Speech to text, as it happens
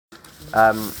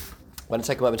I want to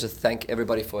take a moment to thank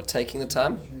everybody for taking the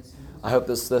time. I hope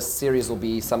this series will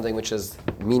be something which is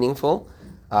meaningful.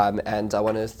 And I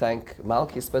want to thank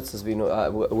Malki Spitz, who's been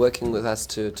working with us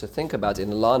to think about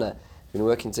in Lana. Been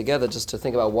working together just to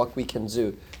think about what we can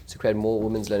do to create more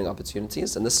women's learning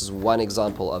opportunities. And this is one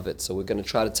example of it. So we're going to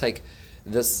try to take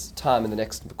this time in the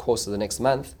course of the next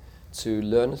month to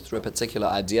learn through a particular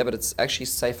idea, but it's actually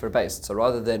safer based. So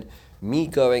rather than me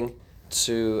going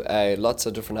to lots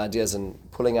of different ideas and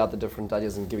pulling out the different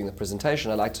ideas and giving the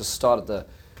presentation, I like to start at the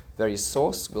very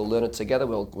source. We'll learn it together.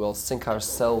 We'll sink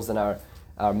ourselves and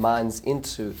our minds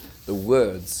into the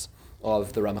words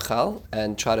of the Ramchal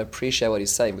and try to appreciate what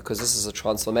he's saying, because this is a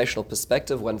transformational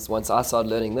perspective. Once I start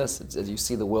learning this, you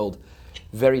see the world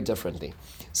very differently.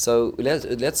 So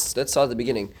let's start at the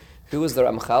beginning. Who was the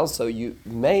Ramchal? So you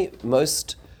may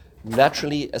most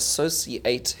naturally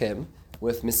associate him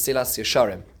with Mesilas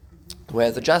Yesharim,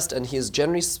 where and he is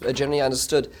generally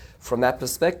understood from that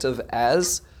perspective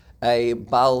as a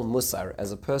Baal Musar,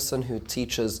 as a person who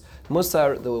teaches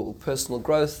Musar, the personal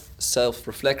growth,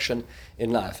 self-reflection in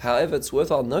life. However, it's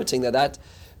worthwhile noting that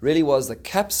really was the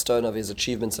capstone of his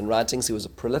achievements and writings. He was a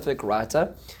prolific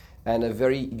writer and a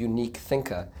very unique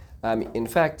thinker. In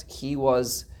fact, he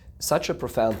was such a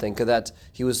profound thinker that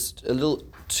he was a little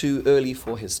too early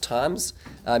for his times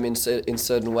in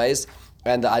certain ways,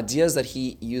 and the ideas that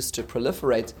he used to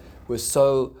proliferate were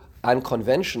so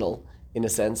unconventional in a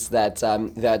sense that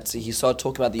he started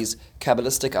talking about these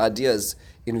Kabbalistic ideas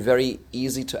in very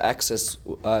easy to access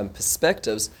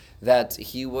perspectives that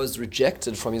he was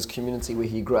rejected from his community where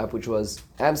he grew up, which was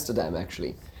Amsterdam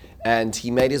actually. And he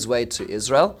made his way to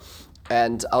Israel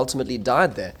and ultimately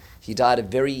died there. He died a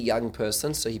very young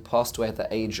person, so he passed away at the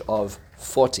age of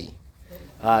 40.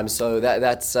 So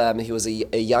he was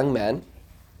a young man,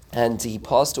 and he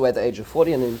passed away at the age of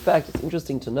 40. And in fact, it's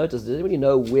interesting to notice, does anybody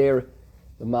know where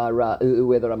the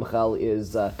Ramchal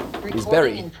is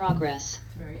buried? In progress.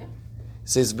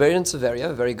 So he's buried in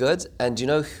Tveria, very good. And do you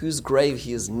know whose grave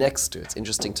he is next to? It's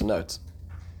interesting to note.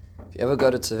 If you ever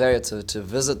go to Tveria to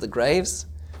visit the graves,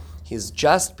 he's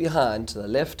just behind, to the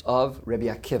left of Rabbi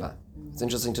Akiva. It's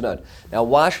interesting to note. Now,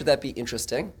 why should that be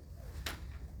interesting?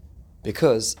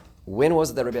 Because when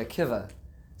was it that Rabbi Akiva,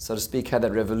 so to speak, had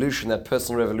that revolution, that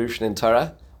personal revolution in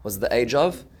Torah? Was it the age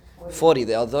of 40?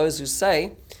 There are those who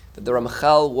say that the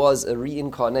Ramchal was a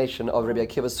reincarnation of Rabbi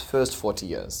Akiva's first 40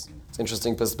 years. It's an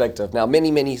interesting perspective. Now,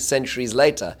 many, many centuries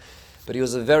later, but he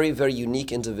was a very, very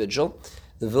unique individual.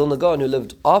 The Vilna Gaon who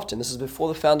lived after him, this is before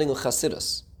the founding of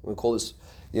Chassidus. We call this,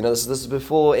 this is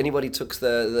before anybody took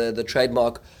the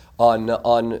trademark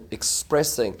on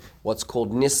expressing what's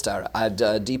called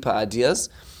nistar, deeper ideas.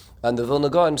 And the Vilna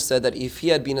Gaon said that if he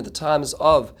had been at the times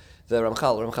of the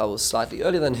Ramchal was slightly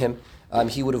earlier than him,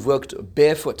 he would have worked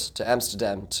barefoot to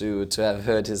Amsterdam to have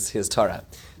heard his Torah.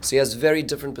 So he has very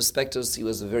different perspectives. He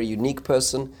was a very unique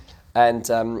person, and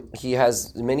he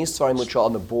has many stories which are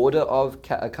on the border of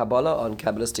Kabbalah, on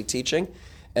Kabbalistic teaching,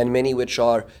 and many which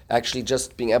are actually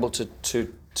just being able to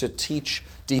teach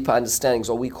deeper understandings,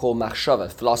 what we call machshava,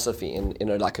 philosophy, in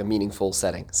a meaningful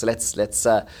setting. So let's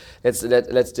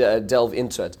delve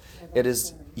into it. It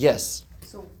is yes.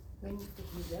 So when did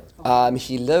he live?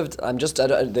 He lived. I don't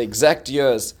know the exact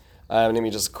years. Let me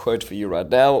just quote for you right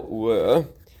now. Were,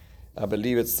 I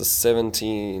believe it's the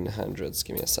 1700s.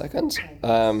 Give me a second.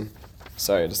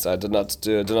 Sorry, I did not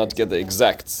get the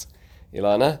exacts,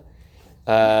 Ilana.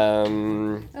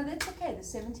 No, that's okay. The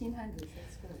 1700s.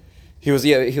 That's good. He was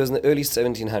in the early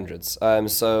 1700s.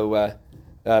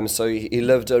 So he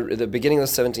lived at the beginning of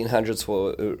the 1700s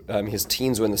for his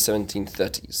teens were in the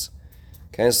 1730s.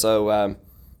 Okay, so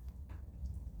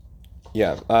he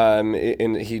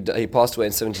passed away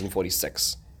in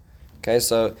 1746. Okay,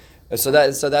 so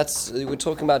that's we're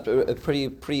talking about a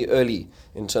pretty early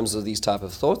in terms of these type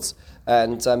of thoughts.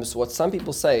 And so what some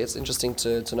people say, it's interesting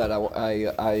to note.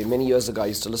 I many years ago I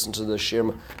used to listen to the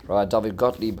Shiur Rabbi David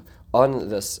Gottlieb on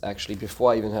this, actually,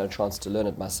 before I even had a chance to learn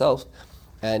it myself.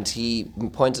 And he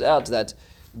pointed out that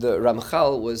the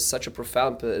Ramchal was such a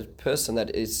profound person that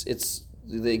it's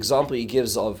the example he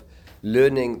gives of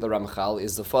learning the Ramchal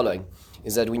is the following,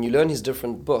 is that when you learn his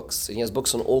different books, and he has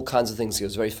books on all kinds of things, he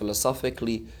was very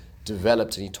philosophically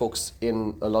developed, and he talks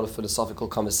in a lot of philosophical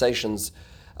conversations.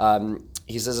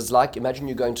 He says it's like, imagine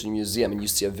you're going to a museum and you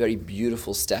see a very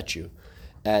beautiful statue,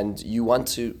 and you want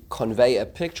to convey a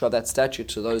picture of that statue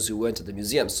to those who weren't at the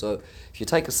museum. So if you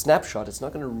take a snapshot, it's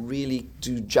not going to really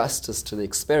do justice to the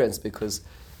experience, because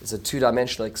it's a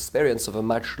two-dimensional experience of a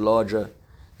much larger,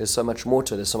 there's so much more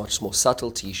to it, there's so much more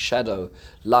subtlety, shadow,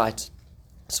 light.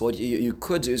 So what you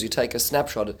could do is you take a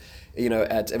snapshot,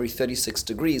 at every 36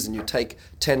 degrees, and you take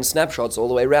 10 snapshots all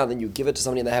the way around, and you give it to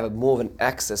somebody, and they have more of an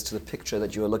access to the picture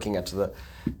that you are looking at,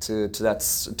 to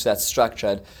that structure.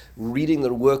 And reading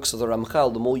the works of the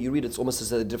Ramchal, the more you read, it's almost as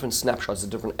though they're different snapshots, the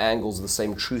different angles of the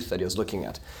same truth that he was looking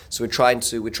at. So we're trying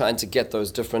to get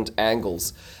those different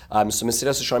angles. So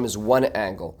Mesilas Yesharim is one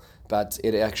angle, but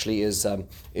it actually is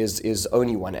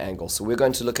only one angle. So we're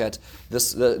going to look at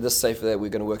this sefer that we're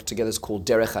going to work together is called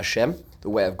Derech Hashem, the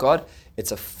way of God.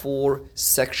 It's a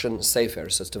 4-section sefer,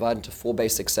 so it's divided into 4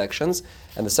 basic sections.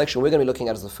 And the section we're going to be looking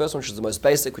at is the first one, which is the most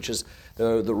basic, which is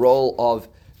the role of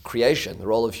creation, the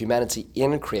role of humanity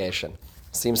in creation.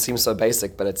 Seems so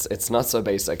basic, but it's not so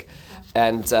basic.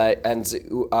 And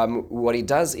what he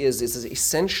does is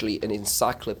essentially an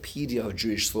encyclopedia of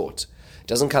Jewish thought. It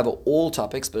doesn't cover all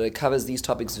topics, but it covers these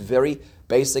topics very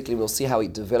basically. We'll see how he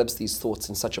develops these thoughts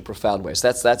in such a profound way.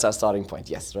 So that's our starting point.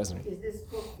 Yes, Rosemary. Is this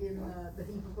book in the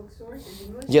Hebrew bookstores in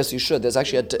English? Yes, you should. There's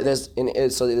actually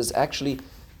there's actually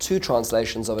 2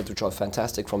 translations of it which are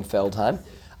fantastic from Feldheim.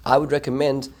 I would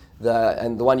recommend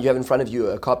the one you have in front of you,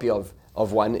 a copy of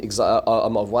one.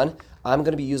 I'm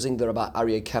going to be using the Rabbi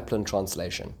Aryeh Kaplan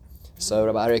translation. So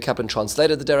Rabbi Aryeh Kaplan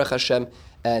translated the Derech Hashem,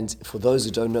 and for those who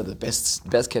don't know, the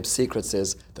best kept secrets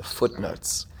is the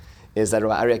footnotes. Is that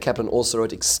Rabbi Aryeh Kaplan also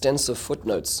wrote extensive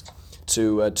footnotes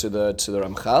to the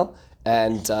Ramchal,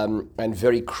 and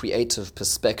very creative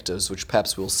perspectives, which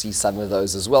perhaps we'll see some of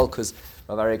those as well, because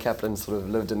Rabbi Aryeh Kaplan sort of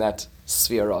lived in that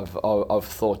sphere of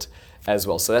thought as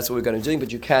well. So that's what we're going to do,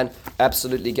 but you can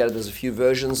absolutely get it. There's a few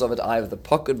versions of it. I have the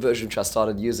pocket version, which I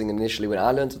started using initially when I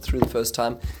learned it through the first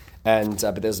time.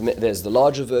 But there's the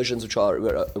larger versions which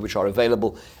are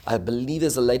available. I believe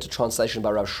there's a later translation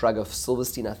by Rav Shrag of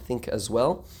Silverstein, I think, as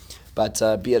well. But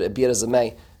be it as it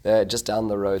may, just down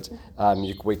the road,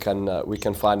 we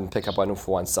can find and pick up one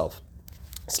for oneself.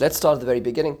 So let's start at the very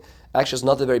beginning. Actually, it's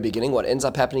not the very beginning. What ends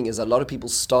up happening is a lot of people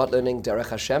start learning Derech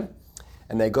Hashem,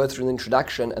 and they go through the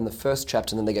introduction and the first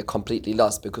chapter, and then they get completely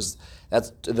lost, because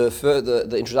that's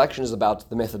the introduction is about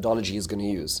the methodology he's going to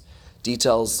use.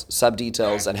 Details,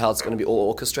 sub-details, and how it's going to be all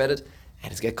orchestrated,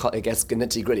 and it gets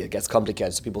nitty-gritty, it gets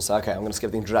complicated. So people say, okay, I'm going to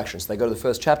skip the introduction. So they go to the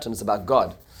first chapter, and it's about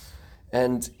God.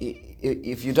 And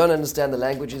if you don't understand the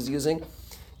language he's using,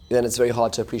 then it's very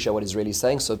hard to appreciate what he's really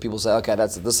saying. So people say, okay,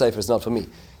 this sefer is not for me.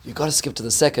 You've got to skip to the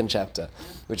second chapter,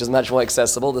 which is much more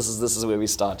accessible. This is where we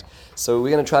start. So we're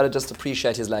going to try to just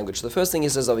appreciate his language. The first thing he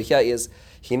says over here is,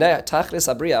 Hinei tachlis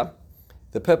abriya,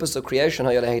 the purpose of creation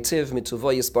was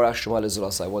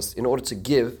in order to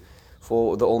give,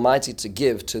 for the Almighty to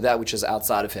give to that which is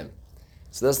outside of Him.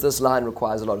 So this line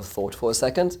requires a lot of thought for a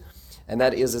second, and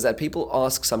that is that people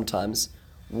ask sometimes,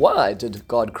 why did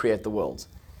God create the world?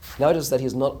 Notice that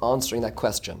He's not answering that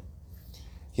question.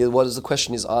 What is the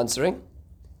question He's answering?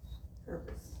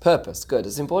 Purpose. Good.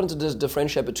 It's important to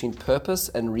differentiate between purpose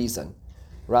and reason.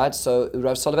 Right, so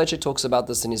Rav Soloveitchik talks about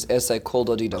this in his essay called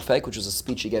Dodi Dofek, which was a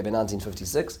speech he gave in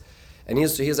 1956. And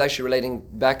he's actually relating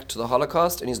back to the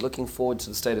Holocaust, and he's looking forward to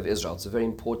the state of Israel. It's a very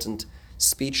important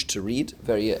speech to read.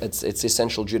 It's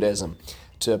essential Judaism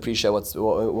to appreciate what's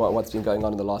been going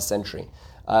on in the last century.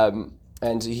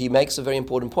 And he makes a very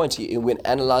important point. When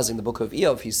analyzing the book of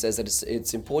Eov, he says that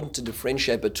it's important to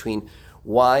differentiate between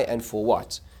why and for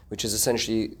what, which is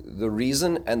essentially the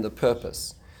reason and the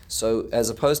purpose. So as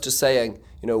opposed to saying,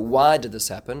 why did this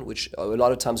happen, which a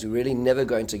lot of times we're really never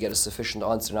going to get a sufficient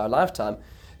answer in our lifetime,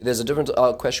 there's a different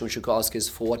question which you could ask is,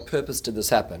 for what purpose did this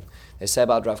happen? They say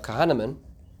about Rav Kahaneman,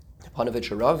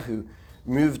 Panovich Rav, who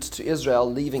moved to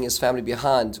Israel, leaving his family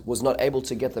behind, was not able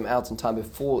to get them out in time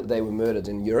before they were murdered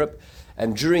in Europe,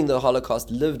 and during the Holocaust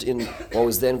lived in what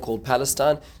was then called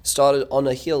Palestine, started on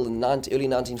a hill in early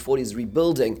 1940s,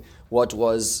 rebuilding what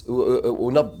was,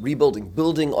 or not rebuilding,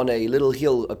 building on a little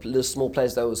hill, a little small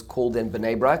place that was called then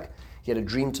Bnei Brak. He had a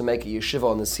dream to make a yeshiva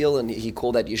on this hill, and he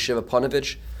called that yeshiva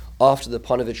Panovich, after the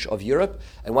Panovich of Europe.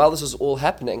 And while this was all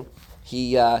happening,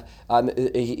 he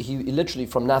literally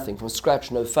from nothing, from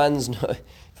scratch, no funds,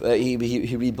 he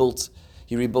rebuilt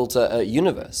a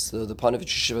universe. The Panovich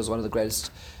yeshiva is one of the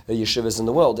greatest yeshivas in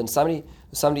the world. And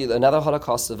another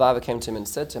Holocaust survivor came to him and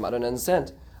said to him, I don't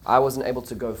understand. I wasn't able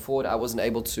to go forward. I wasn't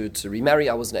able to remarry.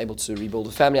 I wasn't able to rebuild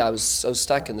a family. I was so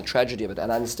stuck in the tragedy of it,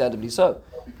 and understandably so.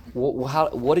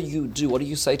 What do you do? What do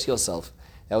you say to yourself?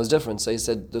 That was different. So he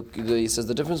said, he says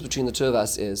the difference between the two of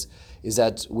us is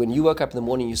that when you woke up in the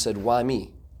morning, you said, "Why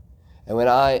me?" And when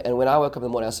I woke up in the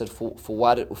morning, I said, "For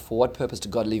what purpose did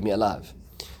God leave me alive?"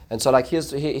 And so,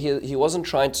 he wasn't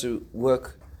trying to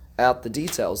work out the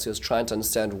details. He was trying to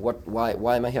understand why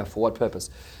am I here, for what purpose.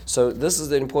 So this is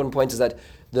the important point, is that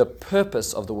the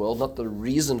purpose of the world, not the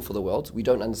reason for the world. We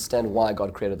don't understand why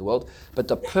God created the world, but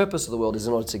the purpose of the world is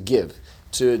in order to give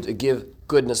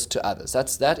goodness to others.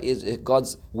 That is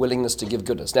God's willingness to give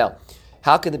goodness. Now,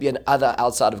 how can there be an other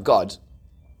outside of God?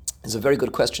 It's a very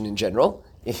good question in general.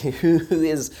 Who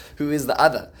is the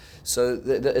other? So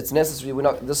it's necessary.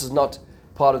 This is not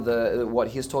part of what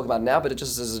he's talking about now, but it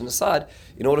just as an aside,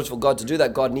 in order for God to do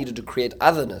that, God needed to create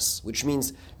otherness, which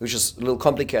is a little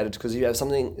complicated, because if you have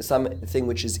something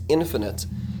which is infinite,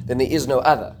 then there is no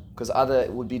other, because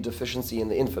other would be deficiency in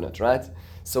the infinite, right?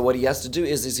 So what he has to do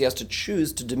is he has to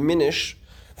choose to diminish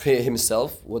for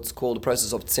himself what's called the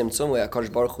process of tzimtzum, where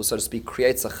HaKadosh Baruch Hu, so to speak,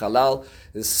 creates a halal,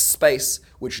 this space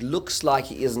which looks like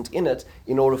he isn't in it,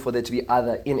 in order for there to be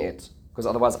other in it, because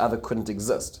otherwise other couldn't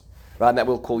exist. Right, and that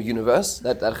we'll call universe.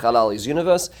 That halal is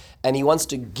universe, and he wants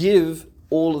to give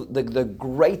all the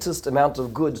greatest amount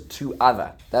of good to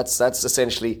other. That's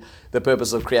essentially the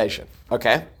purpose of creation.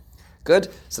 Okay, good.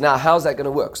 So now, how's that going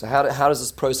to work? So how does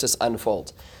this process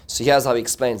unfold? So here's how he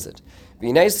explains it.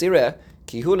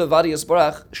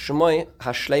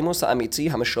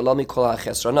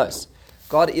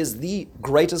 God is the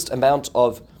greatest amount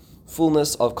of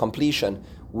fullness, of completion,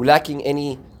 lacking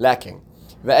any lacking.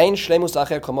 There is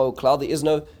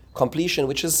no completion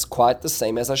which is quite the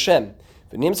same as Hashem.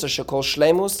 So let's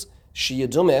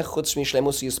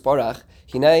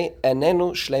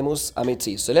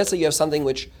say you have something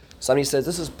which somebody says,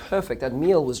 this is perfect, that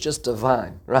meal was just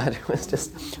divine, right? It was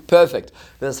just perfect.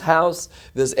 This house,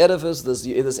 this edifice,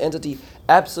 this entity,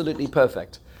 absolutely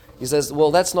perfect. He says,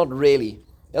 well, that's not really.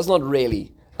 That's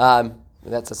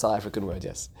a South African word,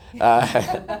 yes.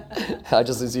 I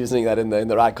just was using that in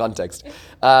the right context.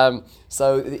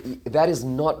 So that is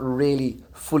not really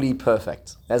fully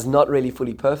perfect. That's not really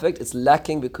fully perfect. It's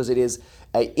lacking because it is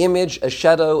an image, a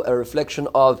shadow, a reflection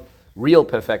of real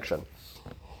perfection.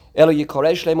 It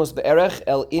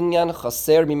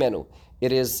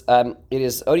is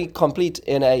only complete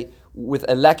with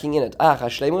a lacking in it.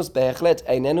 The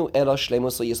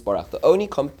only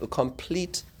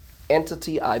complete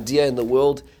entity, idea in the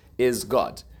world is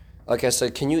God. Okay, so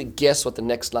can you guess what the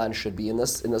next line should be in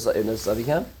this over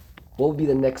here? What would be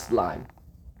the next line?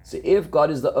 So if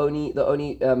God is the only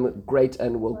great,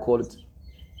 and we'll call it.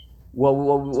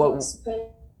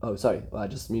 Oh, sorry, I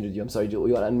just muted you. I'm sorry. You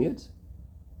want to unmute?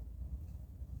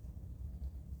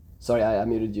 Sorry, I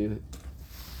muted you.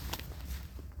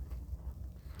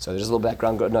 So there's a little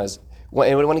background noise.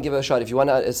 Anyone want to give it a shot? If you want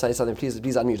to say something, please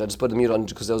unmute. I just put the mute on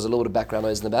because there was a little bit of background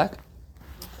noise in the back.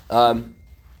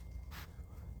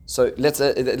 So let's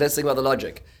think about the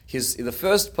logic. The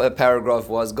first paragraph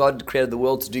was God created the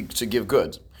world to give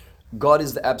good. God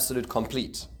is the absolute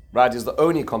complete, right? He's the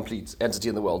only complete entity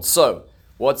in the world. So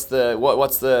what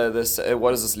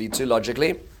does this lead to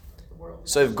logically?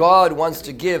 So if God wants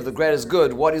to give the greatest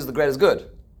good, what is the greatest good?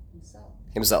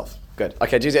 Himself. Good.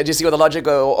 Okay. Do you see what the logic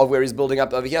of where he's building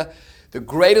up over here? The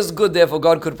greatest good, therefore,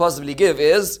 God could possibly give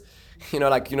is,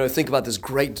 think about this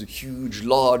great, huge,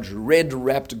 large,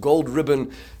 red-wrapped, gold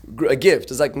ribbon gift.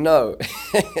 It's like, no,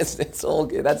 it's all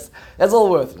good. That's all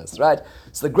worthless, right?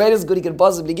 So the greatest good he can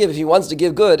possibly give, if he wants to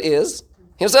give good, is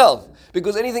himself.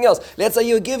 Because anything else, let's say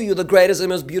he give you the greatest and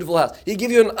most beautiful house. He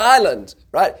give you an island,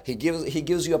 right? He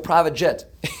gives you a private jet,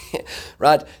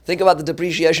 right? Think about the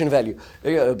depreciation value.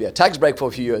 It'll be a tax break for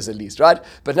a few years at least, right?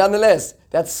 But nonetheless,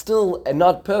 that's still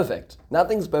not perfect.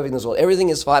 Nothing's perfect in this world. Everything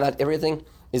is finite. Everything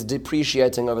is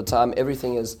depreciating over time.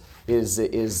 Everything is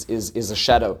a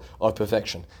shadow of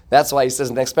perfection. That's why he says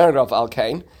in the next paragraph, Al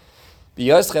Kain,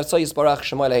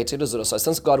 so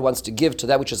since God wants to give to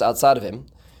that which is outside of him,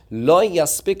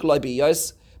 it's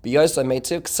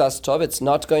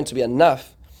not going to be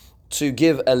enough to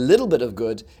give a little bit of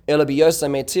good, to give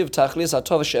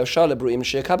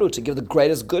the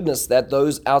greatest goodness that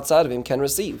those outside of him can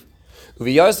receive. And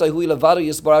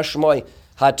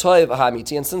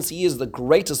since he is the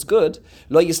greatest good,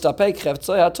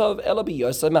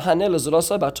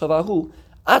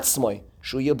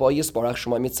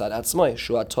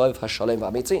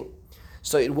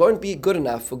 so it won't be good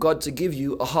enough for God to give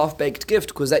you a half-baked gift,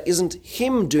 because that isn't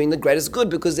him doing the greatest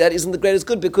good, because that isn't the greatest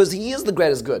good, because he is the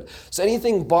greatest good. So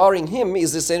anything barring him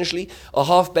is essentially a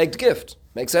half-baked gift.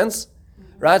 Make sense?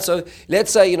 Right? So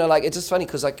let's say, it's just funny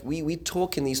because we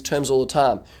talk in these terms all the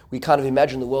time. We kind of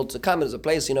imagine the world to come as a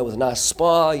place, with a nice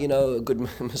spa, a good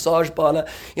massage parlor.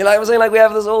 I'm saying, we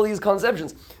have all these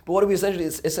conceptions. But what are we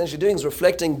essentially doing is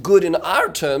reflecting good in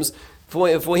our terms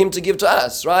for him to give to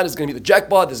us, right? It's going to be the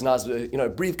jackpot, this nice,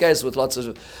 briefcase with lots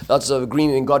of green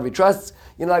in God we trust,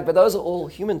 but those are all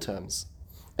human terms.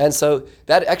 And so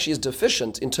that actually is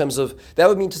deficient in terms of, that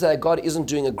would mean to say that God isn't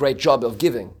doing a great job of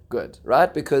giving good,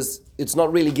 right? Because it's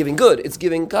not really giving good. It's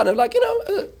giving kind of like,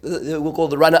 we'll call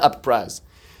the runner-up prize,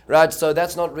 right? So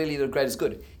that's not really the greatest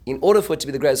good. In order for it to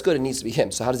be the greatest good, it needs to be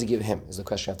Him. So how does He give Him is the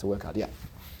question you have to work out, yeah.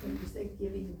 When you say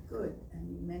giving good,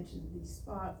 and you mentioned these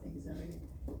spa things already,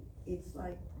 it's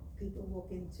like people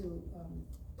walk into,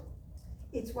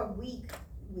 it's what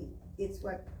it's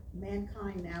what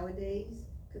mankind nowadays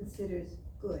considers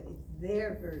good. It's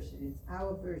their version, it's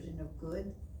our version of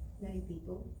good, many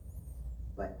people.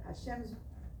 But Hashem's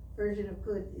version of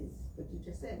good is what you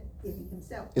just said, giving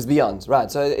Himself. Is beyond,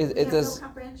 right. So it is, no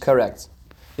comprehension. Correct.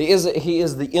 He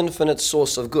is the infinite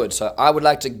source of good. So I would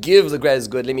like to give the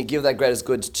greatest good. Let me give that greatest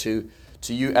good to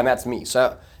you, and that's me.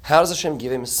 So how does Hashem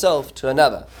give Himself to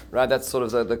another? Right. That's sort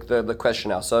of the question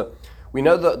now. So we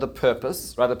know the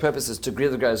purpose. Right. The purpose is to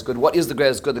give the greatest good. What is the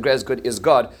greatest good? The greatest good is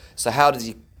God. So how does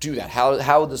He do that?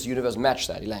 How will this universe match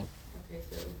that, Elaine? Okay,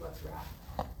 so what's wrong?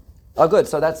 Oh, good.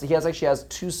 So he actually has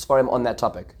two sfarim on that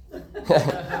topic. The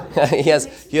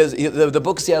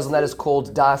books he has on that is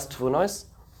called Das Tvunos.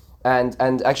 And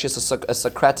actually, it's a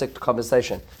Socratic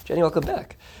conversation. Jenny, welcome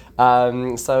back.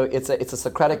 So it's a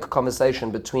Socratic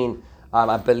conversation between,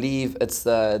 I believe it's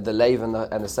the Lev and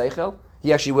the Seichel.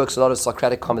 He actually works a lot of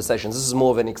Socratic conversations. This is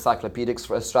more of an encyclopedic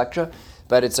structure,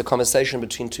 but it's a conversation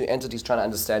between two entities trying to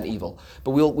understand evil.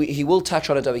 But he will touch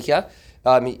on it over here.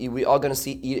 We are going to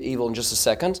see evil in just a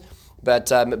second.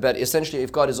 But essentially,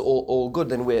 if God is all good,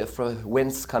 then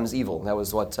whence comes evil? That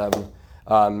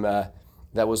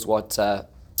was what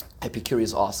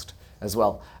Epicurus asked as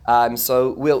well.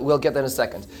 So we'll get that in a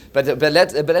second. But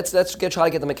let's try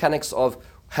to get the mechanics of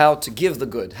how to give the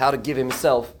good, how to give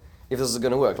Himself, if this is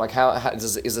going to work. Like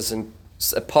is this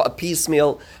a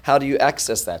piecemeal? How do you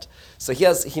access that? So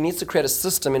he needs to create a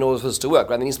system in order for this to work.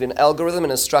 Right? There needs to be an algorithm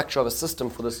and a structure of a system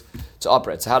for this to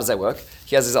operate. So how does that work?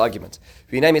 He has his argument.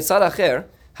 This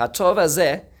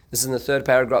is in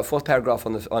the fourth paragraph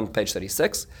on page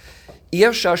 36.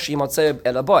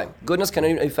 Goodness can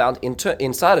only be found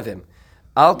inside of Him.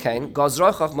 The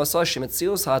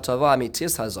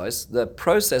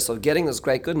process of getting this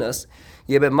great goodness,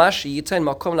 so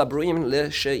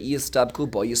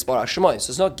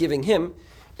it's not giving Him,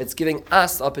 it's giving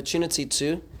us the opportunity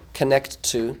to connect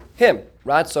to Him,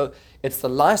 right? So it's the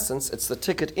license, it's the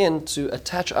ticket in to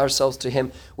attach ourselves to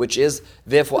Him, which is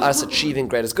therefore us achieving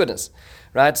greatest goodness,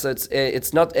 right? So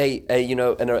it's not a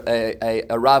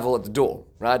arrival at the door,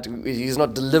 right? He's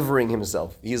not delivering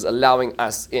Himself; He's allowing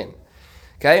us in.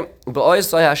 Okay, to the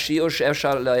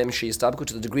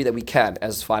degree that we can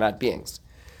as finite beings.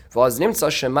 And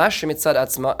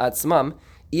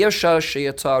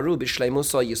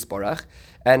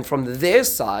from their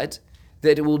side,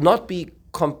 that it will not be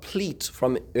complete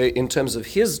from in terms of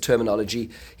his terminology.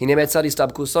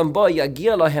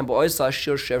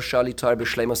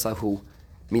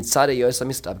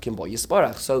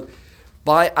 So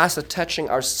by us attaching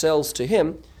ourselves to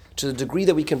Him, to the degree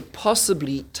that we can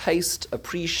possibly taste,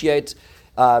 appreciate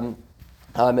fullness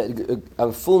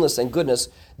and goodness,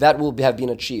 that will have been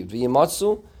achieved. To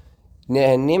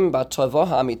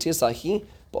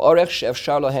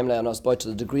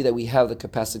the degree that we have the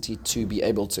capacity to be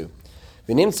able to. So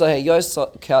Hashem is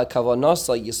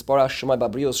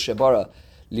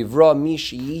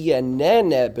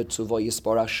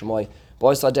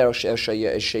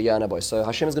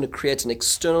going to create an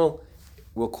external,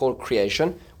 we'll call it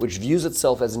creation, which views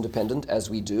itself as independent, as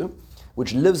we do,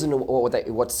 which lives in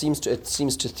what seems to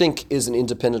think is an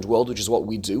independent world, which is what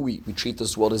we do. We treat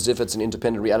this world as if it's an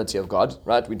independent reality of God,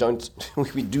 right? We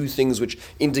do things which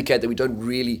indicate that we don't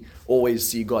really always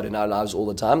see God in our lives all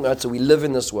the time, right? So we live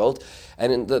in this world,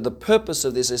 and the purpose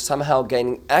of this is somehow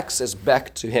gaining access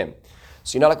back to Him.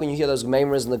 So like when you hear those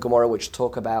memories in the Gemara which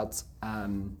talk about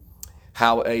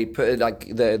how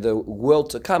the world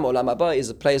to come, Olam Haba, is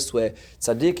a place where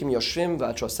tzaddikim yoshvim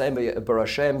v'atrosem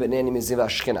b'rashem v'nenim miziv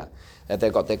hashchina. That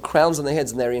they've got their crowns on their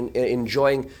heads and they're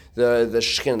enjoying the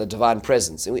Shekhinah, the divine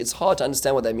presence. And it's hard to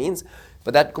understand what that means,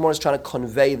 but that Gemara is trying to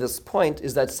convey this point,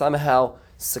 is that somehow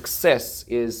success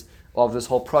of this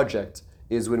whole project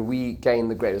is when we gain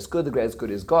the greatest good. The greatest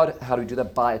good is God. How do we do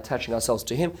that? By attaching ourselves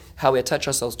to Him. How we attach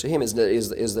ourselves to Him is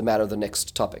the matter of the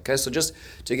next topic. Okay, so just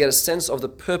to get a sense of the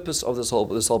purpose of this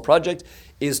whole project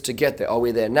is to get there. Are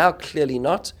we there now? Clearly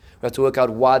not. We have to work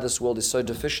out why this world is so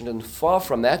deficient and far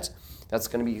from that. That's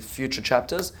going to be future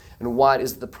chapters, and why it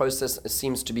is the process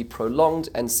seems to be prolonged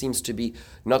and seems to be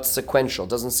not sequential. It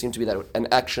doesn't seem to be that an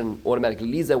action automatically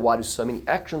leads there. Why do so many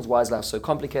actions? Why is life so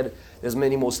complicated? There's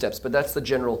many more steps, but that's the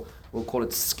general, we'll call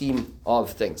it, scheme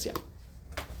of things. Yeah.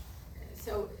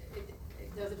 So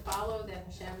does does it follow that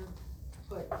Hashem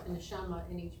put a neshama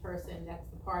in each person? That's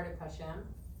the part of Hashem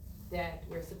that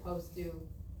we're supposed to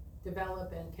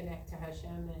develop and connect to Hashem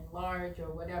and enlarge or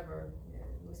whatever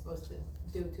we're supposed to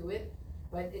do to it.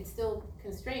 But it's still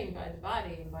constrained by the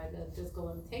body and by the physical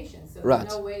limitations. So there's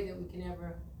no way that we can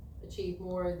ever achieve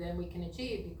more than we can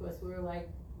achieve because we're like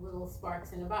little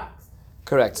sparks in a box.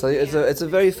 Correct. So it's a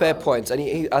very fair point,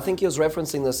 and I think he was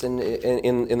referencing this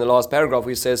in the last paragraph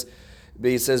where he says,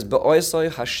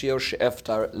 "Be'oisoi hashiur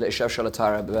she'eftar le'eshef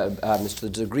shalatara," to the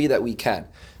degree that we can,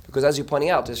 because as you're pointing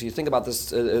out, as you think about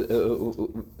this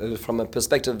from a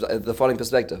perspective, the following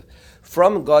perspective,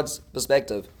 from God's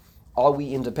perspective, are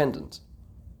we independent?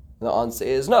 And the answer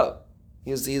is no.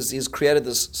 He's created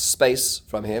this space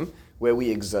from Him where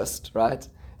we exist, right?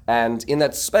 And in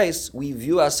that space, we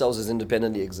view ourselves as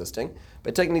independently existing.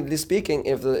 But technically speaking,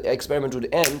 if the experiment would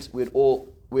end, we'd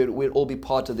all be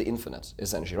part of the infinite,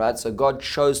 essentially, right? So God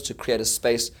chose to create a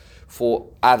space for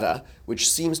other, which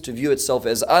seems to view itself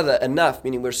as other enough,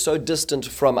 meaning we're so distant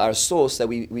from our source that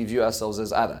we view ourselves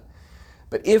as other.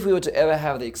 But if we were to ever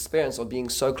have the experience of being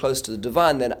so close to the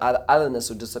divine, then otherness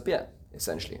would disappear,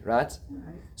 essentially, right?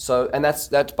 So, and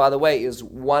that, by the way, is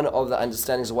one of the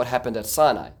understandings of what happened at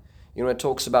Sinai. You know, it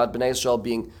talks about Bnei Israel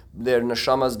their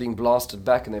neshamas being blasted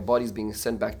back and their bodies being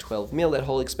sent back 12 mil, that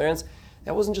whole experience.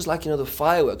 That wasn't just like, the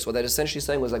fireworks. What they're essentially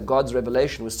saying was that God's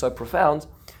revelation was so profound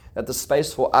that the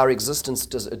space for our existence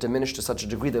diminished to such a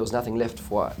degree there was nothing left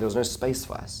there was no space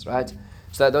for us, right?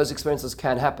 So that those experiences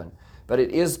can happen. But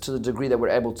it is to the degree that we're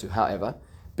able to. However,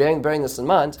 bearing this in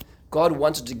mind, God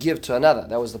wanted to give to another.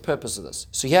 That was the purpose of this.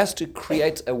 So He has to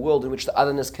create a world in which the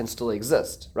otherness can still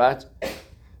exist, right?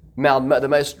 Now, the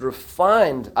most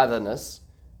refined otherness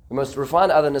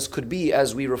could be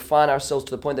as we refine ourselves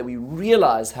to the point that we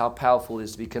realize how powerful it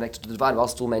is to be connected to the divine while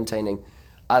still maintaining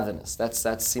otherness.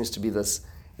 That seems to be this.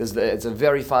 It's a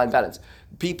very fine balance.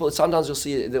 People sometimes you'll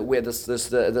see that where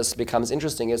this becomes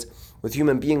interesting is with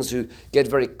human beings who get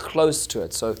very close to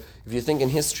it. So if you think in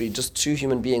history, just two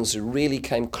human beings who really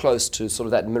came close to sort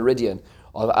of that meridian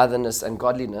of otherness and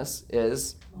godliness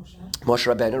is Moshe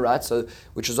Rabbeinu, right? So,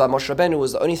 which is why Moshe Rabbeinu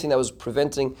was the only thing that was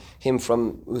preventing him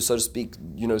from, so to speak,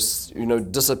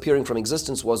 disappearing from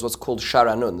existence was what's called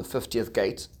Sharanun, the 50th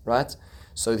gate, right?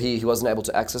 So he wasn't able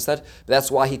to access that. But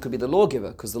that's why he could be the lawgiver,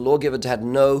 because the lawgiver had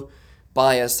no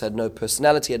bias, had no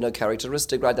personality, had no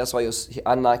characteristic, right? That's why he,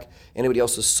 unlike anybody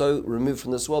else, was so removed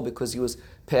from this world, because he was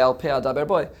Pe'al Daber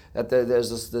Boy, that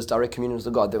there's this direct communion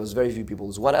with God. There was very few people.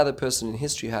 There was one other person in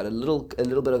history who had a little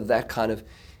bit of that kind of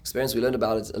experience. We learned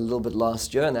about it a little bit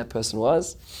last year, and that person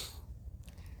was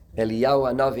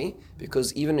Eliyahu Hanavi,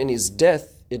 because even in his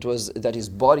death, it was that his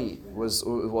body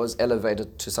was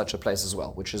elevated to such a place as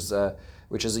well, which is a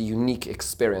unique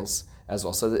experience as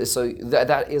well. So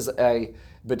that is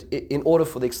but in order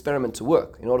for the experiment to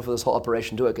work, in order for this whole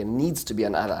operation to work, it needs to be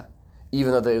an other,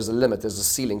 even though there's a limit, there's a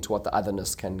ceiling to what the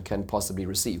otherness can possibly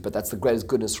receive. But that's the greatest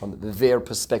goodness from their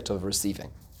perspective of receiving.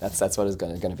 That's what is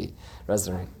going to be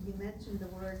resonating. You mentioned the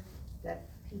word that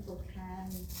people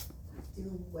can do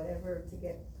whatever to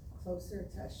get closer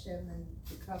to Hashem and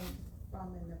to come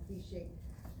from and appreciate.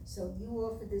 So you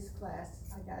offered this class,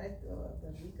 I got it a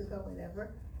week ago,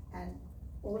 whatever, and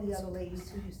all the other ladies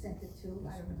who you sent it to,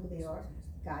 I don't know who they are,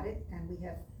 got it, and we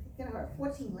have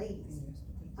 14 ladies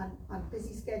on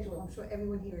busy schedule. I'm sure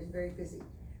everyone here is very busy.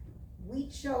 We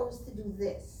chose to do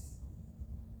this.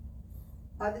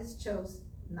 Others chose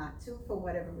not to for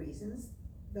whatever reasons,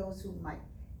 those who might.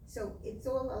 So it's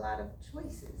all a lot of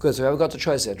choices. Good, so we haven't got to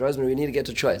choice yet. Rosemary, we need to get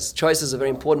to choice. Choice is a very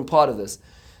important part of this,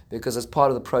 because it's part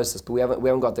of the process, but we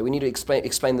haven't got there. We need to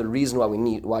explain the reason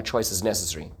why choice is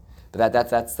necessary. But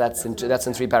that's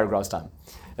in 3 paragraphs time.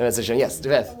 And that's a shame. Yes,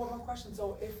 Deveth. One more question.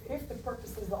 So if the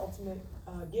purpose is the ultimate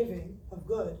giving of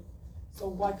good, so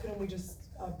why couldn't we just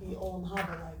be all in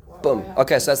harbor like? Boom.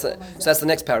 Okay, so that's the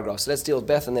next paragraph. So let's deal with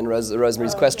Beth and then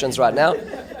Rosemary's questions right now.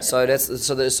 So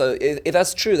if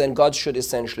that's true, then God should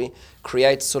essentially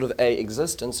create sort of a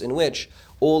existence in which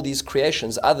all these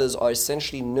creations, others, are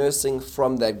essentially nursing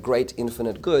from that great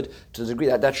infinite good to the degree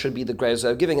that should be the greatest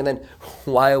way of giving. And then,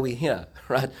 why are we here,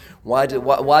 right? Why do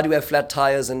we have flat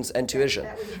tires and tuition,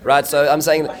 right? So I'm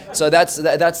saying, so that's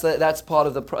part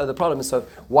of the problem. So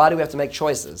why do we have to make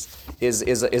choices? Is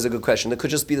a good question. There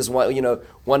could just be this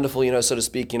wonderful, so to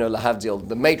speak, lahavdil,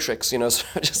 the matrix,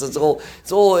 just all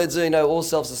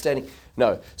self-sustaining.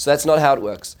 No, so that's not how it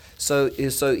works. So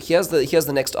here's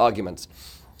the next argument.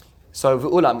 So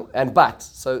v'ulam and but.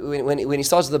 So when he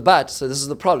starts with the but, so this is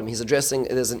the problem. He's addressing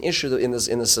there's an issue in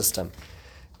this system.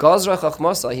 Gazra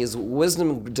Chachmasa, his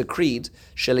wisdom decreed,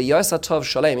 Sheliyos Hatov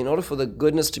Shalem, in order for the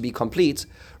goodness to be complete,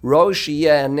 Ro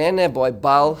Shiyeh Nene Boy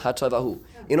Bal Hatovahu.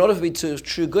 In order for it to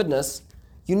true goodness,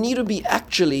 you need to be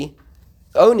actually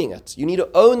owning it. You need to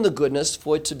own the goodness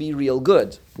for it to be real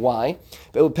good. Why?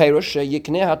 Which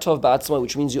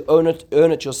means you earn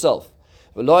it yourself.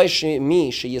 Not that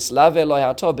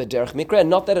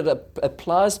it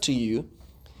applies to you,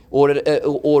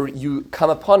 or you come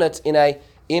upon it in a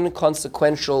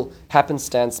inconsequential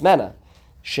happenstance manner.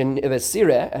 And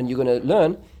you're going to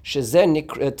learn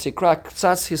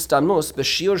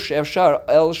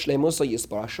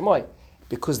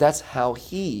because that's how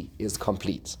he is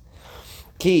complete.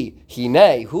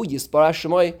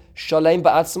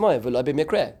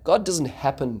 God doesn't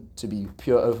happen to be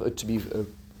pure, to be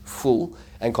full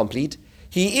and complete.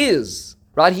 He is,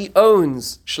 right? He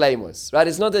owns shleimus, right?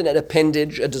 It's not an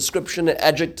appendage, a description, an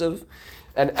adjective,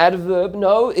 an adverb.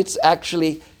 No, it's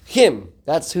actually him.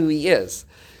 That's who he is.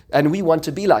 And we want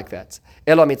to be like that.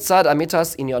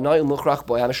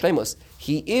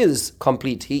 He is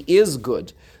complete. He is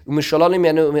good. And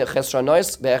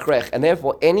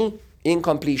therefore, any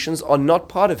incompletions are not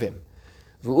part of him.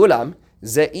 No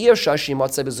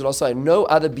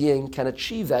other being can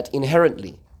achieve that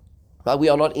inherently. Right? We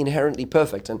are not inherently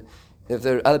perfect. And if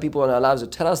there are other people in our lives who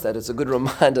tell us that, it's a good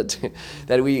reminder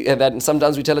that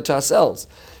sometimes we tell it to ourselves.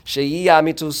 To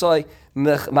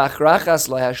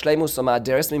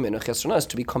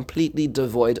be completely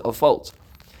devoid of fault.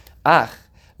 To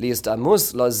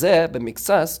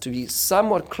be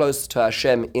somewhat close to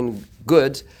Hashem in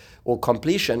good or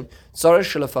completion,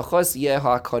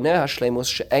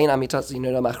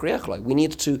 we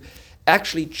need to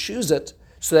actually choose it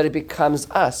so that it becomes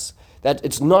us, that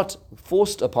it's not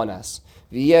forced upon us.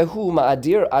 Thereby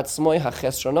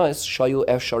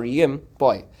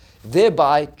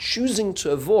choosing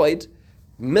to avoid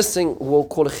missing, we'll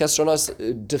call it chesronos,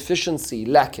 deficiency,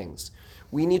 lackings.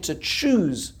 We need to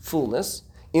choose fullness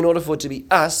in order for it to be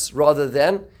us, rather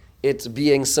than it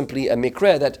being simply a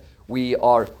mikra that we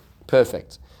are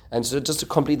perfect. And so just to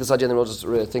complete this idea, then we'll just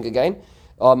think again.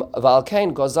 So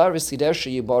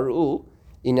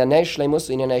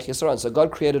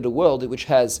God created a world which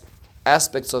has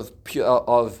aspects of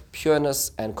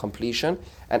pureness and completion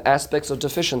and aspects of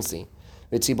deficiency.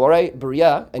 And he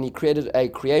created a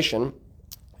creation,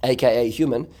 aka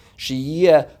human,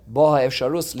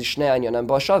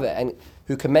 and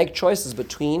who can make choices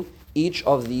between each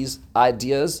of these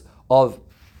ideas of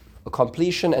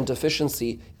completion and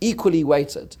deficiency equally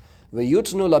weighted. And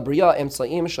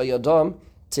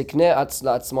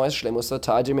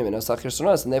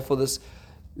therefore this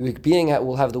being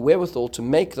will have the wherewithal to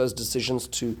make those decisions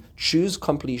to choose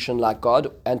completion like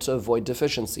God and to avoid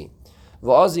deficiency.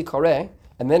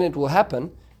 And then it will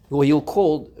happen, or it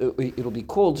will be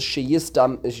called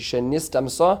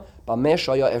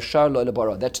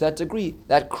that to that degree,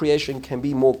 that creation can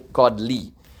be more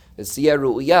godly. And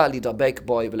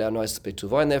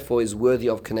therefore is worthy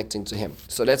of connecting to him.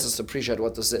 So let's just appreciate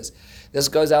what this is. This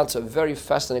goes out to a very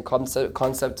fascinating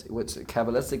concept which,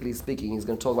 Kabbalistically speaking, he's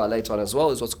going to talk about later on as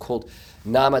well, is what's called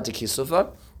Nama de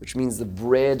Kisufa, which means the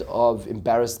bread of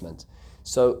embarrassment.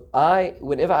 So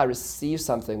whenever I receive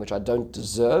something which I don't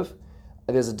deserve,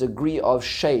 there's a degree of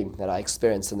shame that I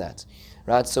experience in that.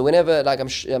 Right? So whenever, like I'm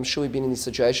sure we've been in these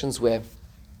situations where,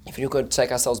 if you could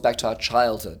take ourselves back to our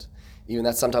childhood, even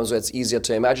that's sometimes where it's easier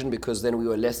to imagine because then we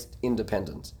were less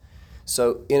independent.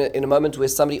 So in a moment where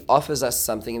somebody offers us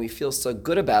something and we feel so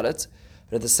good about it,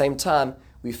 but at the same time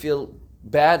we feel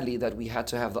badly that we had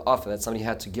to have the offer, that somebody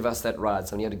had to give us that ride,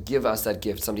 somebody had to give us that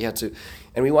gift, somebody had to,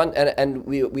 and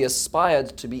we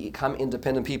aspired to become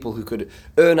independent people who could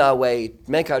earn our way,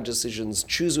 make our decisions,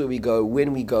 choose where we go,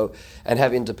 when we go, and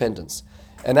have independence.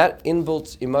 And that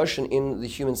inbuilt emotion in the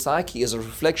human psyche is a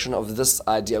reflection of this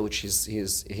idea which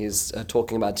he's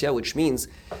talking about here, which means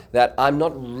that I'm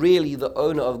not really the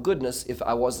owner of goodness if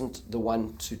I wasn't the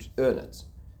one to earn it.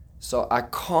 So I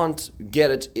can't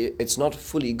get it, it's not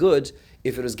fully good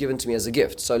if it was given to me as a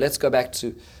gift. So let's go back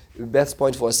to Beth's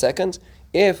point for a second.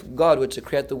 If God were to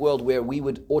create the world where we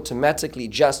would automatically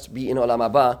just be in Olam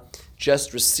Haba,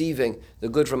 just receiving the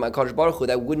good from HaKadosh Baruch Hu,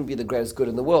 that wouldn't be the greatest good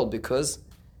in the world because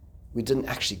we didn't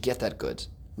actually get that good.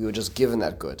 We were just given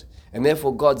that good. And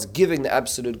therefore God's giving the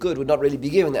absolute good would not really be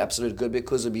giving the absolute good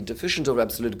because it would be deficient of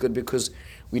absolute good because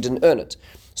we didn't earn it.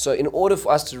 So in order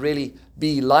for us to really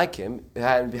be like him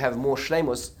and have more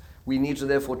shleimus, we need to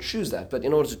therefore choose that. But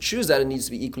in order to choose that, it needs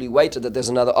to be equally weighted that there's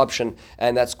another option,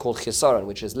 and that's called chisaron,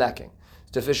 which is lacking,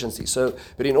 deficiency. So,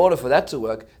 but in order for that to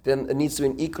work, then it needs to be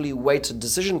an equally weighted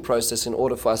decision process in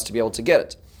order for us to be able to get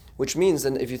it. which means,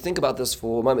 and if you think about this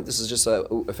for a moment, this is just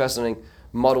a fascinating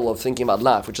model of thinking about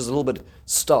life, which is a little bit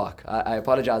stark. I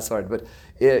apologize for it, but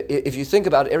if you think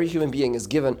about it, every human being is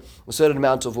given a certain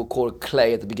amount of, we'll call it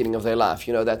clay, at the beginning of their life.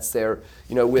 That's their,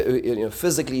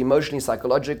 physically, emotionally,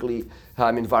 psychologically,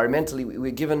 environmentally,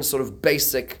 we're given sort of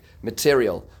basic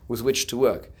material with which to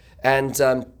work. And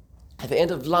at the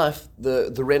end of life,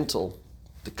 the rental,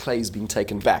 the clay is being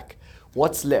taken back.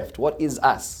 What's left, what is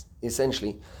us,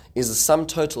 essentially, is the sum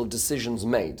total of decisions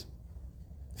made.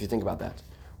 If you think about that.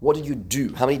 What did you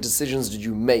do? How many decisions did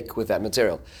you make with that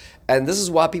material? And this is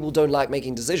why people don't like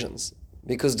making decisions,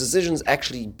 because decisions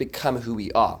actually become who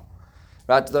we are.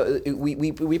 Right?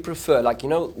 We prefer,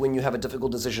 when you have a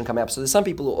difficult decision coming up, so there's some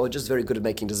people who are just very good at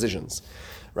making decisions,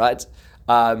 right?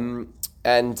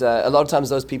 And a lot of times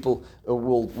those people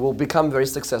will become very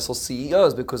successful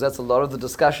CEOs, because that's a lot of the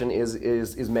discussion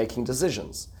is making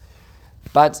decisions.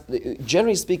 But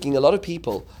generally speaking, a lot of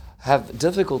people have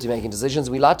difficulty making decisions.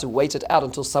 We like to wait it out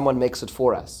until someone makes it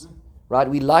for us, right?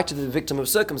 We like to be the victim of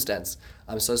circumstance.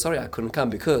 I'm so sorry I couldn't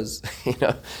come because,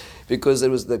 because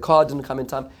the car didn't come in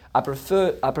time. I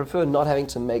prefer not having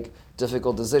to make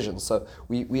difficult decisions. So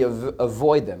we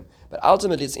avoid them. But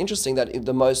ultimately, it's interesting that in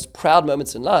the most proud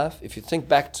moments in life, if you think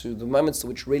back to the moments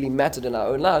which really mattered in our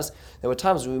own lives, there were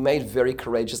times when we made very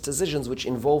courageous decisions which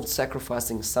involved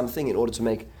sacrificing something in order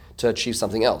to achieve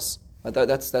something else.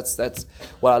 That's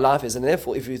what our life is. And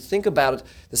therefore, if you think about it,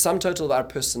 the sum total of our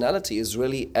personality is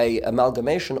really an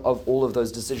amalgamation of all of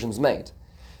those decisions made.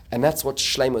 And that's what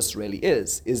shleimus really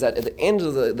is that at the end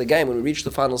of the game, when we reach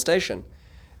the final station,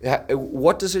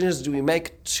 what decisions do we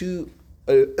make to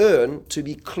earn to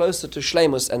be closer to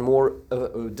shleimus and more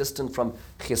distant from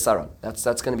chesaron?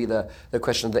 That's going to be the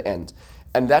question at the end.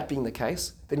 And that being the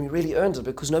case, then we really earned it,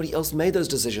 because nobody else made those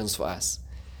decisions for us.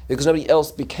 Because nobody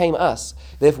else became us.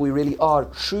 Therefore, we really are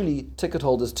truly ticket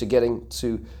holders to getting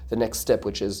to the next step,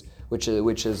 which is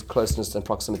closeness and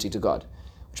proximity to God,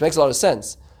 which makes a lot of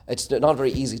sense. It's not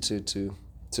very easy to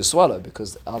swallow,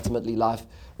 because ultimately life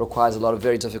requires a lot of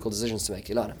very difficult decisions to make.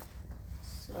 Ilana.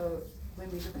 So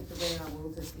when we look at the way our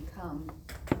world has become,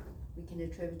 we can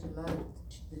attribute a lot of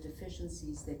the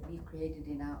deficiencies that we've created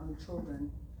in our own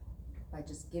children by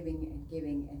just giving and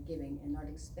giving and giving and not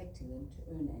expecting them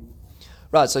to earn anything.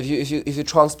 Right. So if you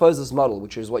transpose this model,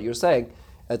 which is what you're saying,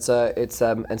 it's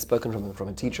and spoken from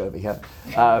a teacher over here.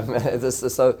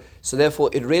 So therefore,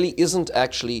 it really isn't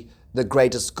actually the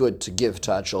greatest good to give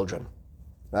to our children,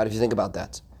 right? If you think about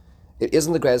that, it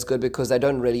isn't the greatest good, because they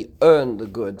don't really earn the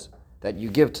good that you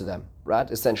give to them,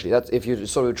 right? Essentially, that's if you're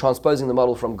sort of transposing the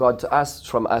model from God to us,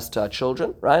 from us to our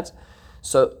children, right?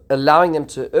 So allowing them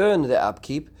to earn their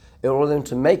upkeep, in order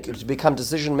for them to become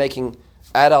decision-making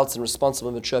adults and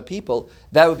responsible, mature people,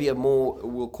 that would be a more,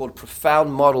 we'll call it,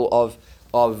 profound model of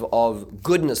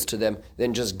goodness to them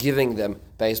than just giving them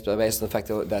based on the fact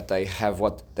that they have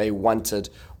what they wanted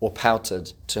or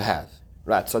pouted to have,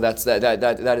 right? So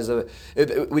that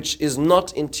is which is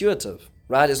not intuitive,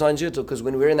 right? It's not intuitive, because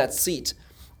when we're in that seat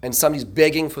and somebody's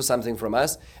begging for something from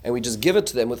us, and we just give it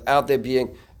to them without there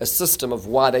being a system of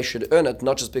why they should earn it,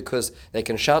 not just because they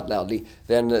can shout loudly,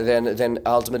 then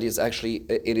ultimately it's actually,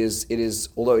 it is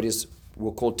although it is,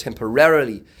 we'll call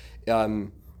temporarily,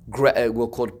 we'll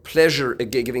call it pleasure,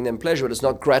 giving them pleasure, but it's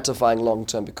not gratifying long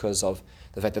term because of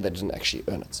the fact that they didn't actually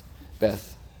earn it.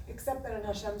 Beth? Except that in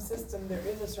Hashem's system, there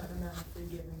is a certain amount of free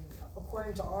giving.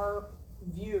 According to our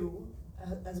view,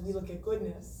 as we look at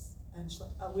goodness, and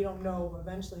we don't know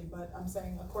eventually, but I'm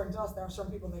saying according to us, there are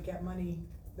certain people that get money,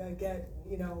 that get,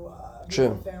 a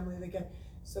beautiful family,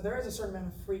 so there is a certain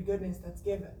amount of free goodness that's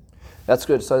given. That's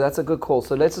good. So that's a good call.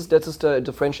 So let's just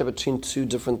differentiate between two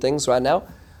different things right now.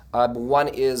 One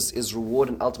is reward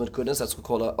and ultimate goodness. That's what we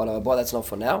call olam haba. That's not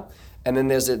for now. And then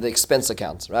there's the expense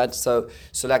account, right? So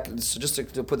just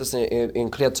to put this in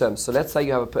clear terms. So let's say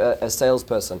you have a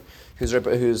salesperson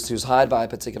who's hired by a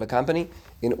particular company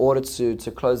in order to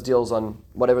close deals on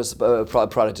whatever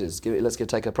product is.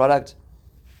 Take a product.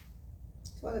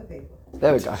 Toilet paper.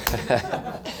 There we go.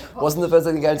 Wasn't the first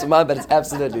thing that came to mind, but it's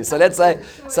absolutely. So let's say,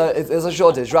 there's a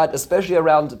shortage, right? Especially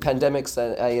around pandemics,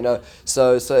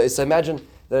 So imagine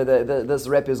this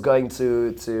rep is going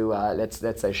to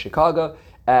let's say Chicago,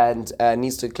 and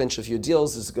needs to clinch a few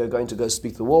deals. Is going to go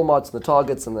speak to the Walmarts and the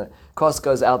Targets and the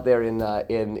Costco's out there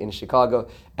in Chicago,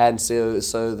 and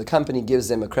so the company gives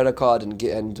them a credit card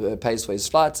and pays for his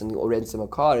flights and rents him a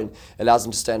car and allows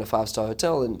him to stay in a 5-star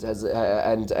hotel and has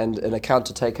and an account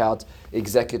to take out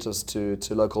executives to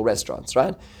local restaurants,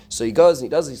 right? So he goes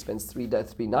and he spends 3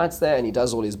 nights there, and he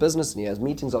does all his business, and he has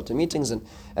meetings after meetings, and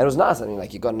it was nice. I mean,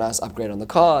 like, he got a nice upgrade on the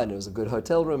car, and it was a good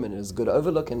hotel room, and it was a good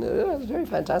overlook, and it was very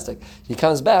fantastic. He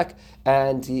comes back,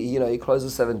 and he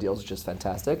closes 7 deals, which is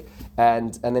fantastic,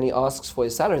 and then he asks for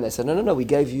his salary, and they said, no, we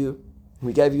gave you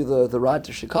the ride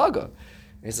to Chicago.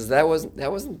 And he says,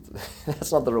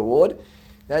 that's not the reward.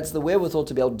 That's the wherewithal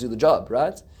to be able to do the job,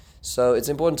 right? So it's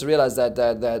important to realize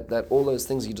that all those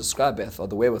things you describe, Beth, are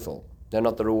the wherewithal. They're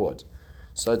not the reward.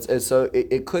 So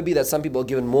it could be that some people are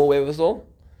given more wherewithal,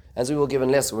 and some people are given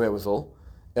less wherewithal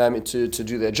to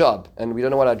do their job. And we don't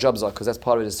know what our jobs are, because that's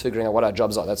part of it, is figuring out what our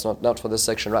jobs are. That's not for this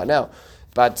section right now.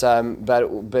 But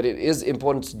it is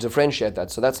important to differentiate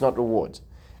that. So that's not reward.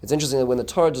 It's interesting that when the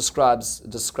Torah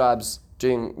describes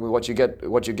doing what you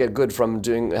get good from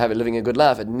living a good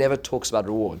life, it never talks about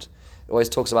reward. It always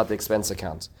talks about the expense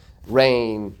account.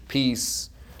 Rain, peace,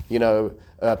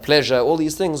 pleasure, all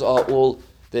these things are all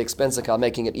the expense account,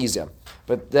 making it easier.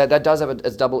 But that does have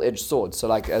a double-edged sword. So,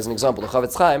 like, as an example, the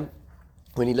Chavetz Chaim,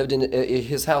 when he lived in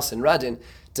his house in Radin,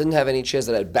 didn't have any chairs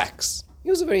that had backs. He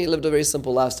lived a very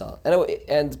simple lifestyle.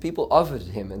 And people offered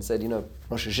him and said,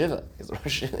 Rosh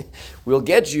Hashiva, we'll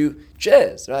get you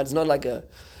chairs, right? It's not like a,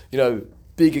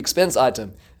 big expense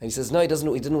item. And he says, no, he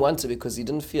didn't want to, because he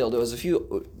didn't feel, there's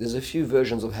a few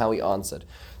versions of how he answered.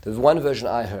 There's one version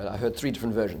I heard 3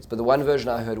 different versions, but the one version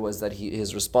I heard was that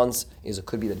his response is, it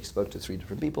could be that he spoke to 3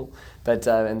 different people, but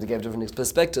and gave different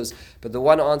perspectives, but the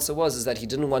one answer is that he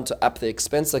didn't want to up the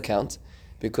expense account,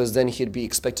 because then he'd be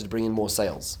expected to bring in more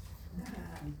sales.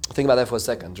 Think about that for a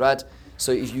second, right?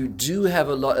 So if you do have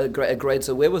a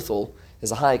greater wherewithal,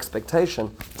 there's a high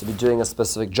expectation to be doing a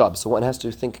specific job. So one has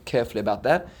to think carefully about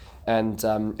that, and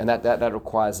that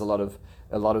requires a lot of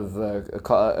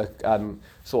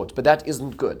thought. But that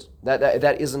isn't good.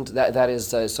 That is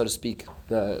so to speak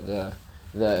the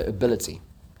ability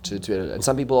to. And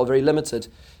some people are very limited,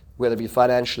 whether it be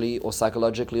financially or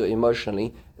psychologically or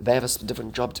emotionally. They have a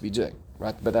different job to be doing,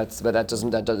 right? But that's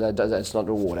not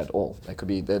reward at all. That could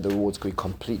be the rewards could be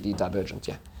completely divergent.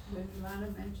 Yeah. When Lana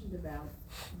mentioned about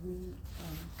we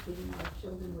giving our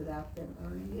children without them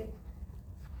earning it,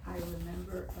 I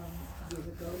remember years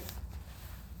ago,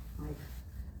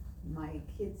 my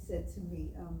kid said to me,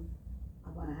 I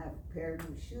want to have a pair of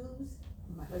new shoes.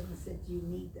 And my husband said, do you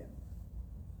need them?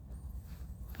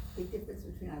 Big difference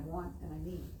between I want and I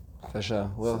need. For sure.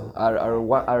 Well,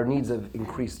 our needs have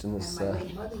increased in this. And my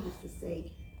late mother used to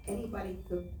say, anybody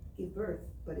could give birth,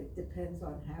 but it depends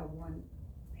on how one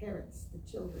parents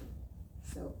the children.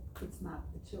 So it's not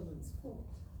the children's fault.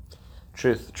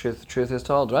 Truth is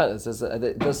told, right?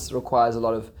 This requires a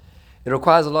lot of. It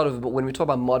requires a lot of. But when we talk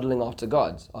about modeling after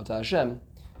God, after Hashem,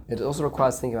 it also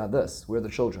requires thinking about this. We're the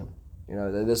children.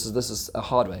 This is a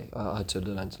hard way to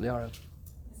learn to Liara.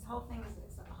 This whole thing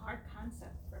is a hard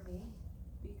concept for me,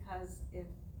 because if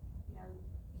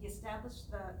he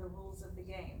established the rules of the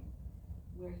game,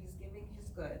 where he's giving his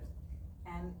good,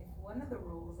 and if one of the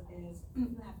rules is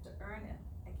you have to earn it,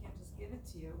 I can't just give it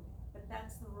to you, but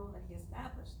that's the rule that he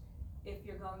established. If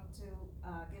you're going to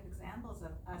give examples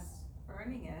of us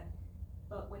earning it,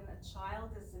 but when a child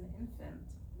is an infant,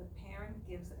 the parent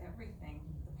gives everything.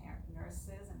 The parent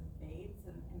nurses and bathes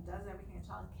and does everything. A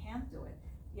child can't do it,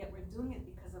 yet we're doing it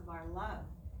because of our love,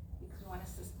 because we want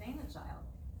to sustain a child.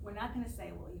 We're not going to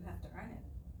say, well, you have to earn it.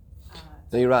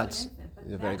 No, you're right. Infant, but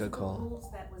you're a very good call. the rules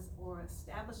that were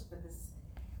established for this,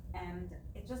 and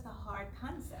it's just a hard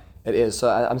concept. It is. So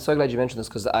I'm so glad you mentioned this,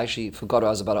 because I actually forgot I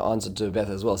was about to answer to Beth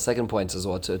as well. Second point as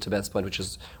well, to Beth's point, which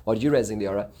is what you're raising,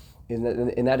 Liara.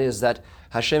 And that is that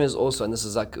Hashem is also, and this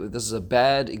is a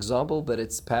bad example, but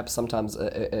it's perhaps sometimes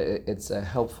it's a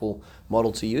helpful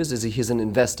model to use, is he's an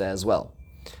investor as well.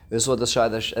 This is what the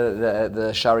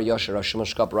Shari Yosher, Rosh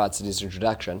Mashkop, writes in his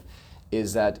introduction,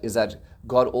 is that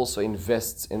God also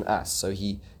invests in us. So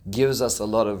he gives us a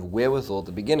lot of wherewithal at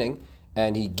the beginning,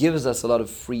 and he gives us a lot of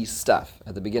free stuff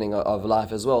at the beginning of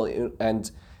life as well.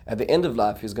 And at the end of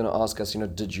life, he's going to ask us,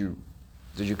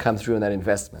 did you come through in that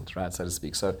investment, right, so to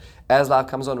speak? So as life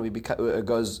comes on,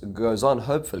 goes on,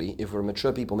 hopefully, if we're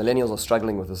mature people, millennials are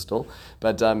struggling with this still,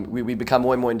 but we become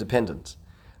more and more independent,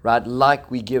 right? Like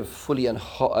we give fully and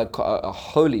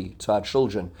wholly to our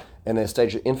children in their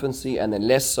stage of infancy, and then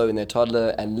less so in their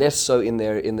toddler, and less so in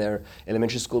their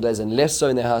elementary school days, and less so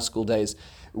in their high school days.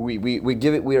 We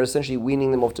are essentially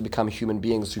weaning them off to become human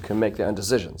beings who can make their own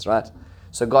decisions, right?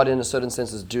 So God, in a certain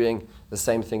sense, is doing the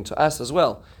same thing to us as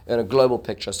well in a global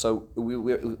picture. So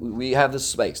we have the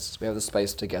space. We have the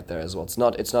space to get there as well. It's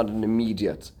not an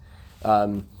immediate.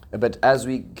 But as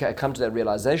we come to that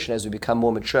realization, as we become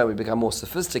more mature, we become more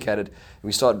sophisticated,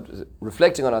 we start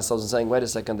reflecting on ourselves and saying, wait a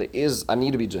second, I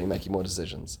need to be making more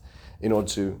decisions in order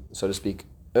to, so to speak,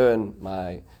 earn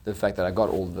the fact that I got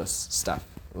all this stuff,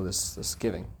 all this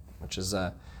giving, which is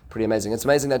pretty amazing. It's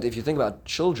amazing that if you think about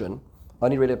children,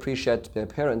 only really appreciate their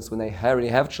parents when they already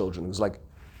have children. It was like,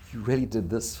 you really did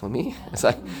this for me? It's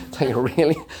like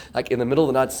really, like in the middle of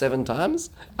the night 7 times?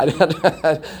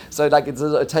 So like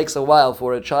it takes a while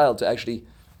for a child to actually,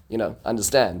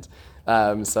 understand.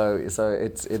 So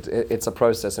it's a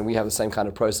process, and we have the same kind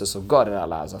of process of God in our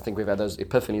lives. I think we've had those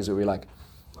epiphanies where we're like,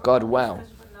 God, wow.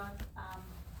 Especially not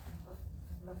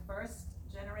the first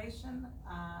generation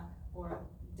or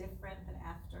different than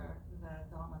after the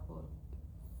Dharma Buddha.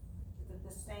 Is it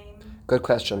the same? Good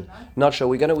question. Not sure.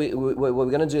 What we're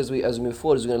going to do as we move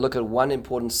forward is we're going to look at one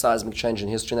important seismic change in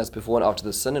history, and that's before and after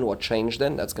the sin, and what changed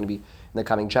then. That's going to be in the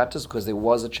coming chapters, because there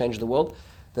was a change in the world.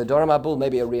 The Dora Mabul may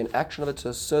be a reenaction of it to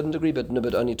a certain degree, but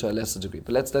only to a lesser degrry.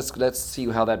 But let's see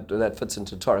how that fits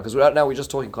into Torah, because right now we're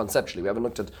just talking conceptually. We haven't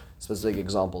looked at specific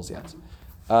examples yet.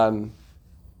 No,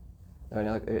 it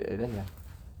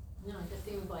just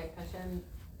seems like Hashem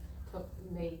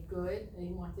made good, and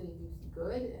He wanted to do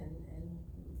good, and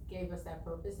gave us that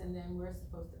purpose, and then we're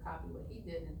supposed to copy what He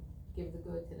did and give the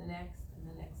good to the next, and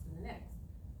the next, and the next.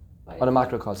 But On a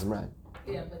microcosm, right?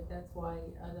 Yeah, but that's why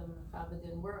Adam and Chava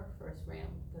didn't work first ram,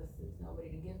 because there's nobody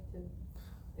to give to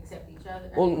except each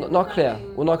other. Well, not clear.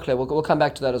 We'll come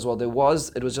back to that as well. It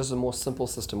was just a more simple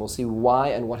system. We'll see why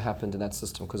and what happened in that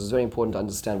system, because it's very important to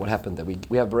understand what happened there.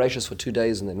 We have Bereshis for 2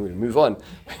 days and then we move on.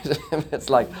 It's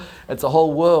like, it's a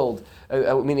whole world.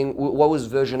 Meaning, what was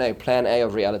version A, plan A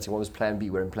of reality? What was plan B?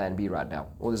 We're in plan B right now.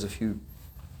 Well, there's a few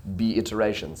B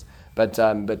iterations. But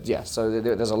yeah, so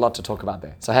there's a lot to talk about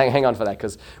there. So hang on for that,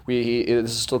 because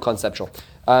this is still conceptual.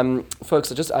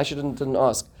 Folks, I didn't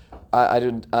ask.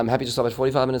 I'm happy to stop at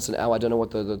 45 minutes, an hour. I don't know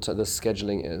what the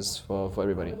scheduling is for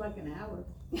everybody. Like an hour.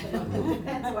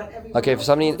 Depends what everyone Okay, for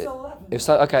somebody, wants.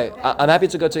 I'm happy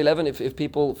to go to 11 if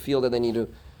people feel that they need to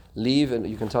leave, and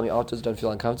you can tell me afterwards. Don't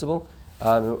feel uncomfortable.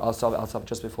 I'll stop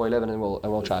just before 11, and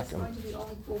we'll try. It's going to be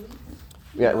only 4 weeks?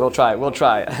 Yeah, we'll try.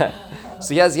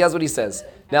 So here's what he says.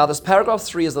 Now, this paragraph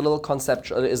 3 is a little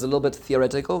conceptual, is a little bit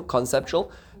theoretical, conceptual,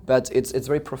 but it's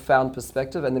very profound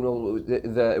perspective. And then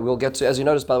we'll get to, as you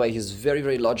notice, by the way, he's very,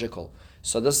 very logical.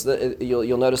 So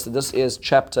you'll notice that this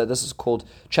is called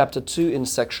chapter 2 in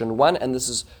section 1, and this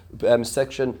is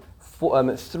section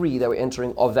 3 that we're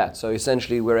entering of that. So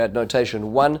essentially, we're at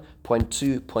notation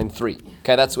 1.2.3.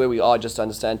 Okay, that's where we are, just to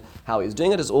understand how he's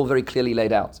doing it. It's all very clearly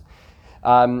laid out.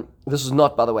 This is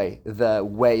not, by the way, the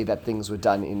way that things were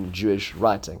done in Jewish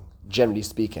writing, generally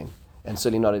speaking, and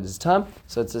certainly not at his time.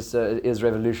 So it is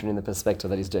revolutionary in the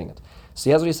perspective that he's doing it. So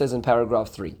here's what he says in paragraph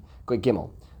 3, Gimel.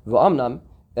 V'amnam,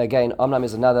 again, amnam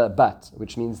is another but,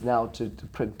 which means now he's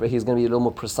going to be a little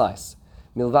more precise.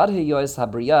 Milvad heyois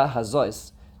habriya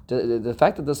hazois, the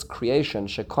fact that this creation,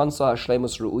 shekonsa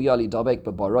hashlemus ru'uya lidabek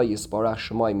bebara yisbarach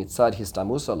shemai mitzad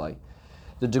histamusalai,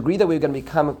 the degree that we're going to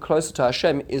become closer to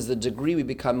Hashem is the degree we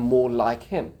become more like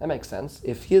Him. That makes sense.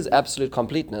 If He is absolute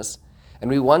completeness, and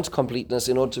we want completeness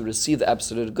in order to receive the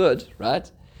absolute good,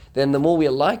 right? Then the more we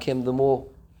are like Him, the more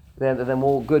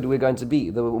good we're going to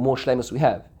be, the more shlemus we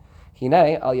have.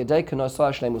 Hinei al yedei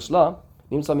kenosa shlemus la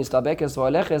nimsa mistabekes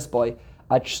v'aleches boy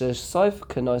at shesoif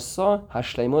kenosa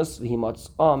hashlemus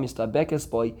v'himatza mistabekes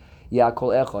boy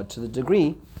yakol echad, to the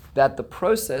degree that the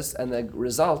process and the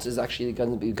result is actually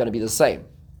going to be the same.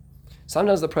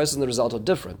 Sometimes the process and the result are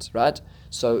different, right?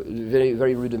 So, very,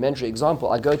 very rudimentary example,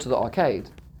 I go to the arcade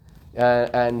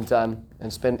and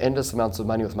spend endless amounts of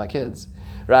money with my kids,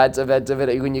 right?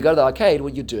 When you go to the arcade,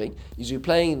 what you're doing is you're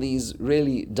playing these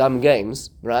really dumb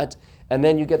games, right? And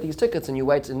then you get these tickets and you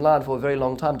wait in line for a very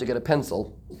long time to get a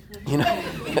pencil,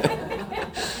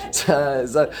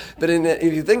 But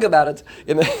if you think about it,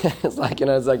 it's like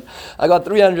I got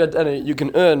 300, and you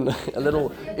can earn a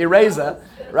little eraser,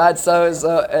 right? So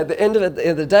at the end of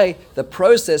the day, the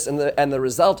process and the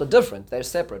result are different. They're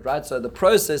separate, right? So the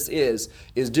process is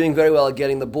doing very well at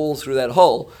getting the ball through that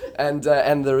hole, and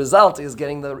the result is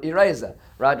getting the eraser,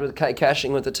 right, with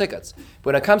cashing with the tickets.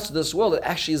 But when it comes to this world, it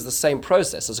actually is the same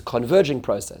process. It's a converging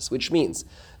process, which means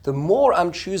the more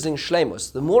I'm choosing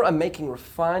shleimus, the more I'm making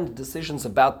refined decisions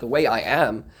about the way I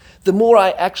am, the more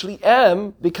I actually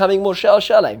am becoming more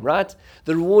shalem, right?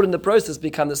 The reward in the process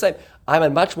become the same. I'm a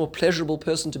much more pleasurable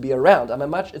person to be around.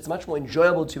 It's much more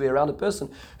enjoyable to be around a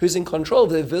person who's in control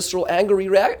of their visceral, angry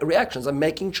reactions. I'm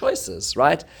making choices,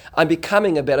 right? I'm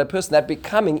becoming a better person. That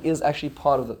becoming is actually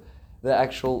part of the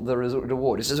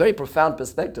reward. It's a very profound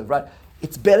perspective, right?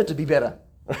 It's better to be better.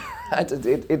 Right?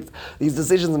 These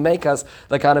decisions make us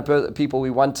the kind of people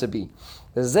we want to be.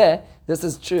 This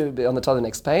is true on the top of the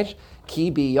next page.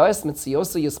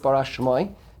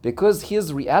 Because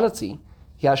his reality,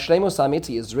 Shleimus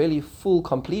Amiti, is really full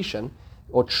completion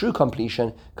or true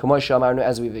completion,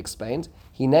 as we've explained.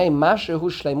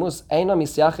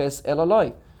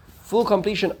 Full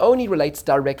completion only relates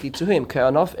directly to him,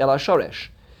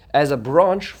 as a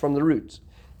branch from the root.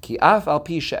 Even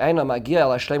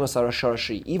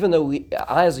though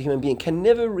I as a human being can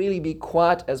never really be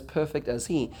quite as perfect as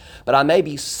he, but I may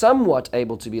be somewhat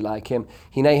able to be like him,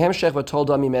 I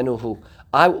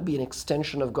will be an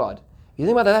extension of God. You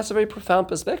think about that, that's a very profound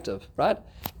perspective, right?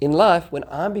 In life, when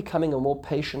I'm becoming a more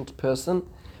patient person,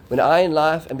 when I in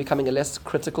life am becoming a less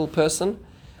critical person,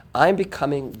 I'm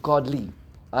becoming godly.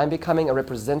 I'm becoming a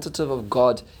representative of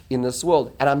God in this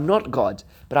world. And I'm not God,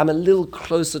 but I'm a little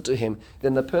closer to him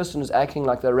than the person who's acting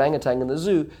like the orangutan in the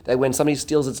zoo, that when somebody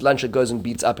steals its lunch, it goes and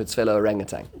beats up its fellow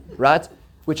orangutan, right?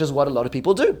 Which is what a lot of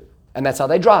people do. And that's how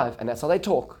they drive, and that's how they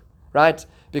talk, right?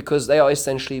 Because they are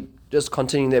essentially just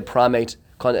continuing their primate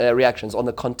reactions. On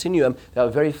the continuum, they are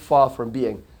very far from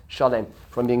being shalem,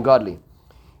 from being godly.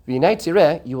 You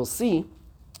will see,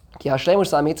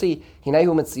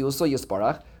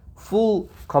 full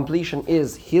completion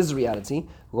is his reality.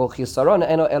 Elaine,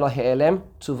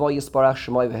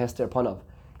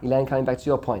 coming back to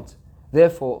your point.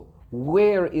 Therefore,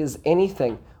 where is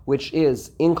anything which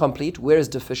is incomplete? Where is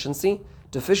deficiency?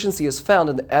 Deficiency is found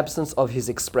in the absence of his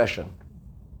expression.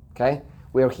 Okay?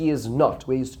 Where he is not,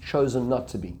 where he's chosen not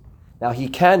to be. Now, he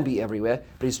can be everywhere,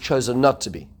 but he's chosen not to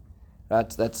be. Right?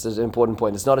 That's an important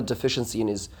point. It's not a deficiency in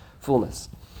his fullness.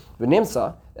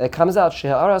 It comes out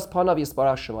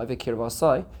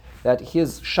that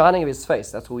his shining of his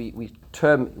face, that's what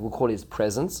we'll call his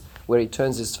presence, where he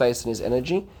turns his face and his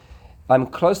energy,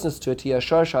 closeness to it,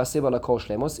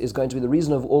 is going to be the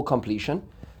reason of all completion.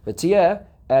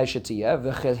 And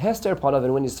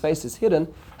when his face is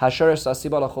hidden,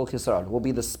 will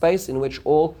be the space in which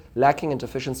all lacking and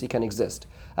deficiency can exist.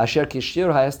 To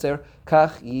the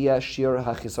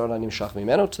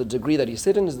degree that he's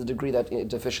hidden is the degree that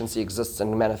deficiency exists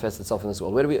and manifests itself in this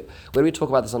world. Where do we talk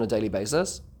about this on a daily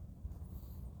basis?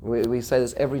 We say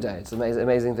this every day. It's an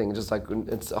amazing thing. Just like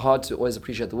it's hard to always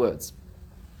appreciate the words.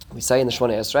 We say in the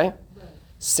Shmoneh Esrei,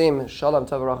 Sim Shalom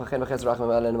Tov Rachachem V'Ches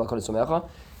Rachmem Aleinu V'Kol Yisrael.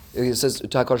 It says to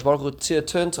HaKadosh Baruch Hu,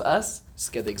 turn to us. Let's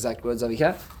get the exact words over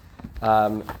here.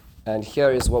 And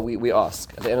here is what we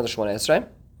ask at the end of the Shmoneh Esrei.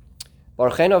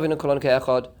 Barucheinu Avinu Kolon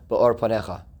Ke'echad Ba'or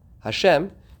Panecha.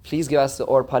 Hashem, please give us the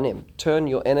Or Panim. Turn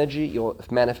your energy, your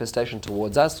manifestation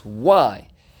towards us. Why?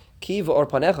 Ki Va'or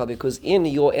Panecha, because in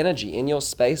your energy, in your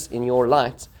space, in your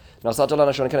light, meaning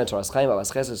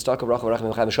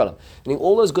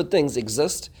all those good things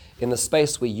exist in the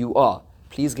space where you are.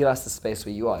 Please give us the space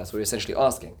where you are. That's what we're essentially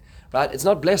asking. Right? It's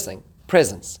not blessing,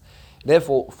 presence.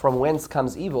 Therefore, from whence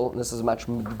comes evil, and this is a much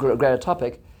greater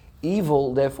topic,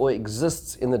 evil therefore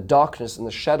exists in the darkness, in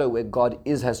the shadow where God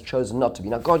has chosen not to be.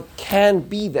 Now, God can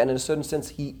be there, and in a certain sense,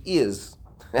 He is.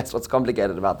 That's what's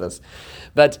complicated about this.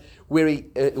 But where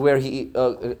he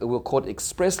will quote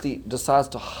expressly decides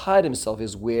to hide Himself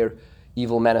is where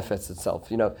evil manifests itself.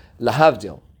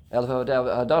 Lahavdil.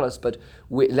 But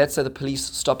let's say the police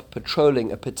stop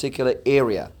patrolling a particular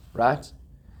area, right?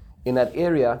 In that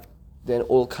area, then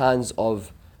all kinds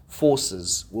of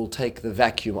forces will take the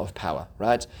vacuum of power,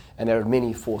 right? And there are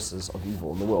many forces of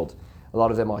evil in the world. A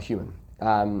lot of them are human,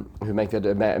 who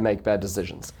make bad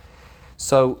decisions.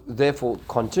 So, therefore,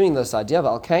 continuing this idea of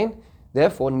Al-Kain,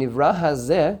 therefore, Nivra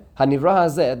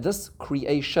Hazeh, this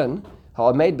creation,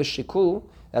 made b'shikul,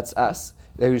 that's us,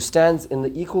 who stands in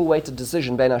the equal weighted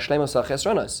decision bein hashleimus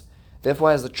ha'chesronos.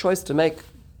 Therefore has the choice to make,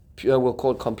 we'll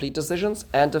call it complete decisions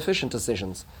and deficient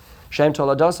decisions. Shem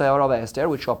tolados ha'orav ha'ester,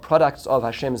 which are products of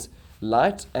Hashem's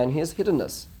light and His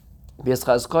hiddenness.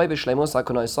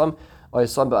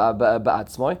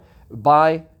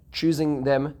 By choosing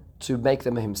them to make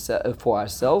them himself for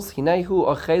ourselves. By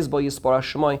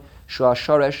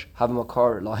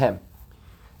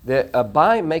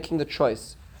making the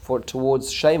choice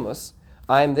towards Shemus,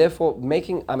 I am therefore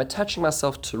I'm attaching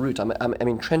myself to root. I'm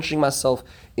entrenching myself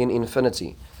in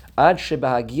infinity. Ad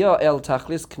shebahagia el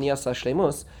tachlis knias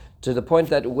hashlemus, to the point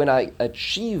that when I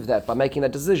achieve that by making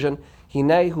that decision,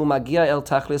 hinei hu magia el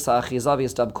tachlis ha'achizav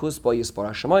yistabkus bo yispor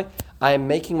hashemoy, I am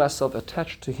making myself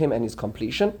attached to him and his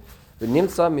completion.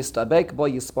 V'nimtza mistabek bo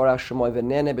yispor hashemoy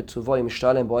v'nene betuvoy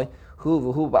mishtalem boy hu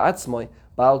v'hu ba'atzmoy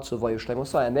ba'al tuvoy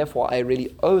shlemusay. And therefore I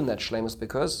really own that shlemus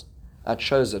because I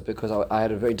chose it, because I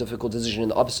had a very difficult decision in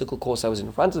the obstacle course that was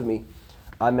in front of me.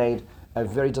 I made a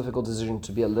very difficult decision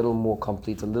to be a little more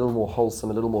complete, a little more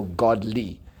wholesome, a little more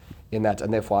godly in that,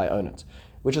 and therefore I own it,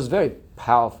 which is very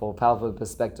powerful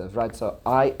perspective, right? So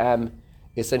I am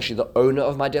essentially the owner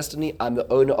of my destiny. I'm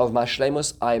the owner of my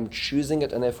shlemus. I am choosing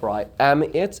it, and therefore I am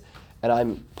it, and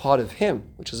I'm part of him,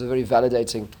 which is a very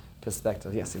validating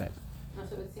perspective. Yes, Elaine.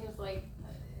 So it seems like,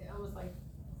 almost like,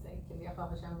 say,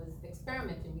 Hashem was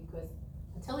experimenting, because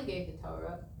until he gave the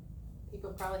Torah,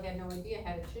 people probably had no idea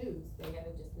how to choose. They had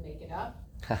to just make it up.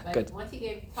 But Good. once he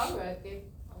gave the Torah, it gave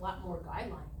a lot more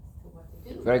guidelines to what to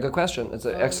do. Very good question. It's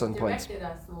an excellent point. Directed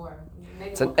us more.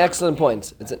 It's an excellent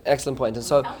point. It's an excellent point. And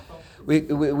so he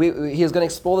is going to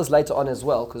explore this later on as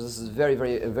well, because this is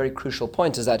a very crucial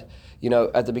point, is that,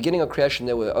 at the beginning of creation,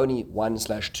 there were only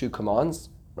 1/2 commands,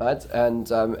 right?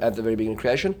 And at the very beginning of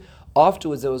creation.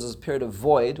 Afterwards, there was this period of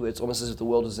void, where it's almost as if the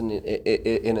world was in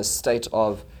a state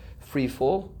of free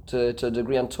fall to a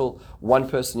degree, until one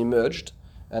person emerged,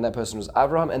 and that person was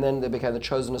Abraham, and then there became the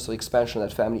chosenness of expansion of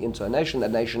that family into a nation,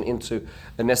 that nation into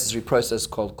a necessary process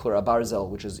called Kura Barzel,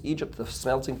 which is Egypt, the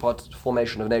smelting pot,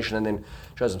 formation of nation, and then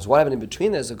chosen. So what happened in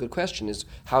between there is a good question, is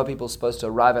how are people supposed to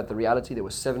arrive at the reality? There were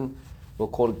 7, we'll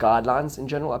call it guidelines in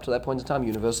general, up to that point in time,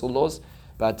 universal laws,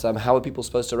 but how are people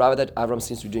supposed to arrive at that? Abraham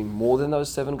seems to be doing more than those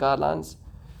 7 guidelines.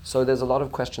 So there's a lot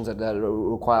of questions that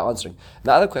require answering.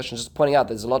 The other question, just pointing out,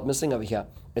 there's a lot missing over here.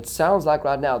 It sounds like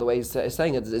right now, the way he's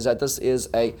saying it, is that this is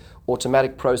a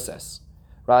automatic process,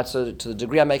 right? So to the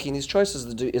degree I'm making these choices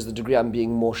is the degree I'm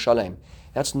being more shalem.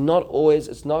 That's not always,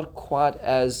 it's not quite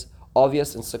as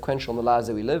obvious and sequential in the lives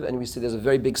that we live, and we see there's a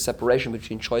very big separation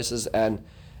between choices and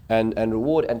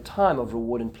reward, and time of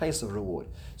reward and place of reward.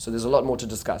 So there's a lot more to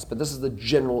discuss, but this is the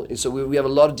general, so we have a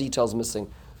lot of details missing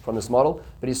from this model,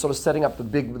 but he's sort of setting up the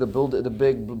big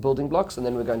building blocks, and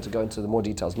then we're going to go into the more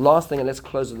details. Last thing, and let's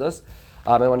close with this.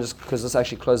 I want to just, because this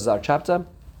actually closes our chapter,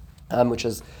 which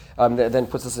is then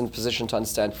puts us in position to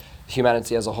understand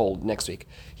humanity as a whole next week.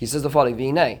 He says the following: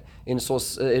 V'hinei, in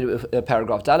source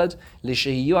paragraph Daled,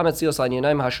 L'shehiyu hametzios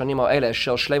ha'inyanim hashanim ha'eleh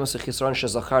shel shleimus v'chisron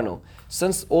shezacharnu.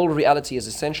 Since all reality is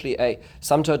essentially a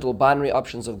sum total binary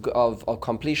options of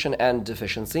completion and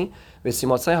deficiency,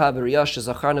 v'simotzei ha'beriyah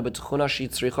shezacharnu b'tchuna shi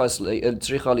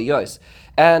tzricha liyos,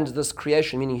 and this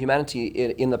creation, meaning humanity,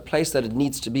 in the place that it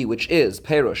needs to be, which is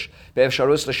Perush,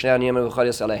 be'efsharus l'shnei ha'inyanim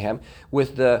v'chalios aleihem,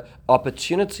 with the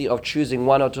opportunity of choosing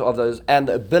one or two of those, and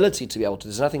the ability to be able to.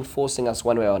 There's nothing forcing us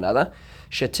one way or another.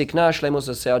 By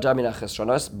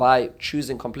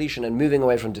choosing completion and moving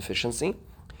away from deficiency.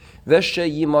 And they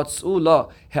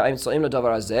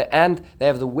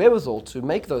have the wherewithal to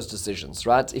make those decisions,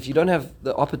 right? If you don't have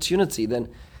the opportunity, then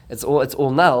it's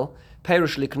all null. Then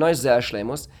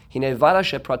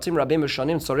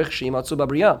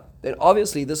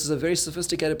obviously this is a very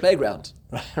sophisticated playground,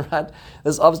 right?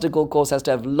 This obstacle course has to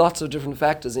have lots of different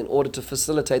factors in order to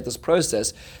facilitate this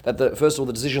process, that first of all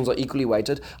the decisions are equally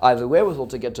weighted. I have the wherewithal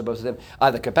to get to both of them, I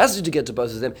have the capacity to get to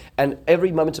both of them, and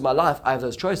every moment in my life I have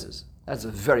those choices. That's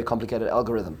a very complicated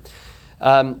algorithm.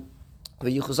 And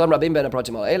also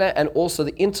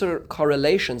the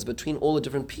intercorrelations between all the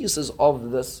different pieces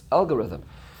of this algorithm.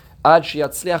 Until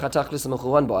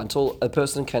a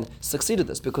person can succeed at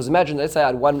this. Because imagine, let's say I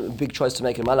had one big choice to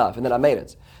make in my life, and then I made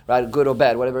it, right? Good or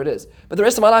bad, whatever it is. But the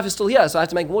rest of my life is still here, so I have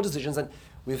to make more decisions, and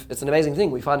it's an amazing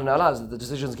thing. We find in our lives that the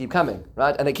decisions keep coming,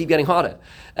 right? And they keep getting harder.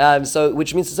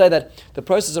 Which means to say that the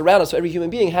process around us for every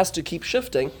human being has to keep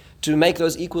shifting to make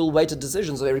those equal weighted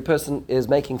decisions that every person is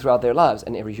making throughout their lives.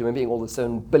 And every human being, all the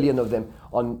 7 billion of them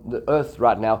on the earth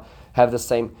right now, have the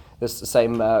same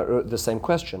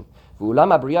question.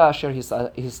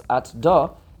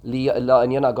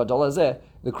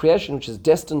 The creation which is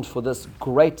destined for this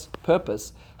great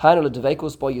purpose, to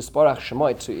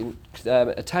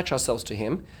attach ourselves to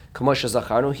Him, this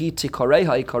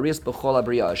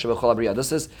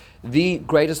is the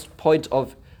greatest point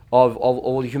of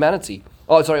all humanity.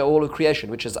 All of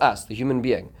creation, which is us, the human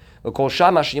being.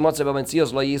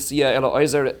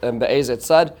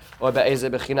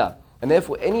 And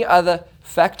therefore, any other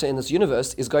factor in this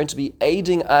universe is going to be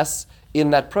aiding us in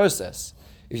that process.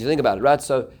 if you think about it, right?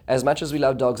 So as much as we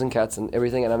love dogs and cats and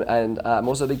everything, and I'm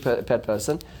also a big pet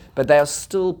person, but they are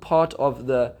still part of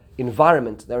the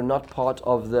environment. They're not part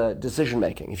of the decision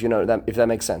making, if you know that, if that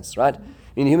makes sense, right? I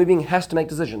mean, a human being has to make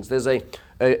decisions. There's a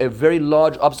very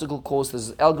large obstacle course. There's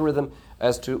an algorithm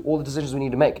as to all the decisions we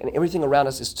need to make, and everything around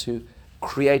us is to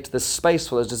create the space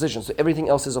for those decisions. So everything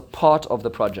else is a part of the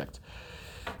project.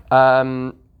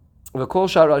 וכל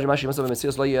שאר מה שימסור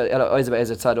במציאות לא יהיה אלא איזה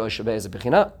באיזה צד או באיזה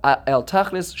בחינה אל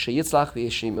תכלס שיצלח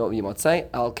וימוצא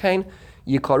על כן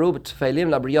יקראו בתפלים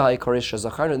לבריאה העיקרית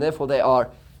שזכרנו, and therefore they are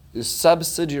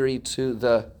subsidiary to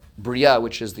the bria,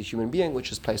 which is the human being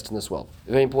which is placed in this world.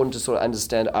 Very important to sort of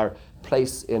understand our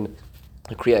place in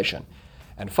the creation.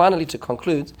 And finally, to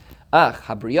conclude,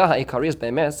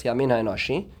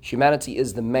 humanity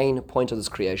is the main point of this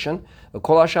creation.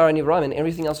 And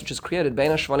everything else which is created,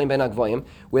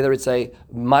 whether it's a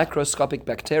microscopic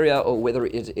bacteria or whether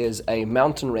it is a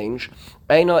mountain range,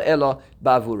 are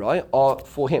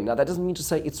for him. Now that doesn't mean to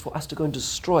say it's for us to go and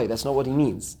destroy. That's not what he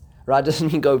means. Right? It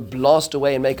doesn't mean go blast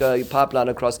away and make a pipeline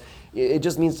across. It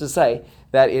just means to say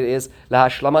that it is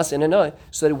lahashlamas in a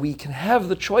so that we can have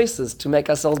the choices to make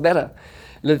ourselves better.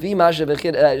 Based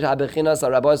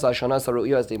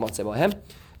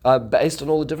on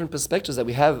all the different perspectives that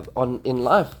we have in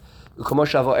life, as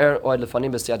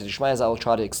I will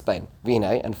try to explain.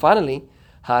 And finally,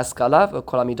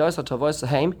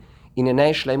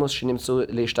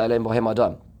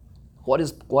 what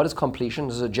is completion?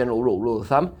 This is a general rule of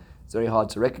thumb. It's very hard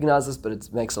to recognize this, but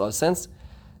it makes a lot of sense.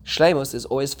 Shleimus is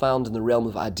always found in the realm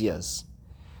of ideas.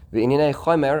 And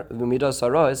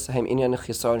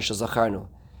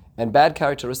bad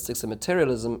characteristics and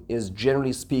materialism is,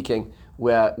 generally speaking,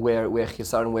 where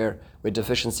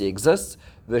deficiency exists.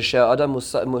 And a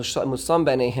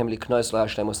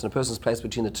person's placed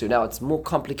between the two. Now, it's more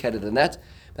complicated than that.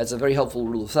 That's a very helpful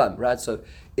rule of thumb, right? So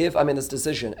if I'm in this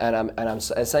decision and I'm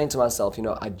saying to myself,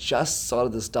 I just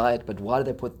started this diet, but why did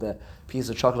they put the piece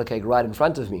of chocolate cake right in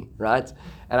front of me, right?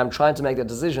 And I'm trying to make that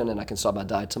decision, and I can start my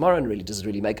diet tomorrow, and really, does it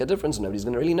really make a difference? Nobody's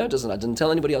going to really notice, and I didn't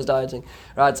tell anybody I was dieting,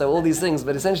 right? So all these things,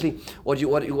 but essentially,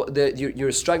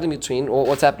 you're struggling between, or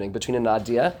what's happening between an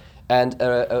idea and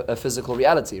a physical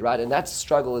reality, right? And that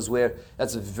struggle is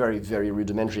that's a very, very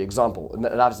rudimentary example.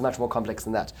 Life is much more complex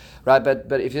than that, right?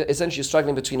 But if you're essentially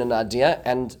struggling between an idea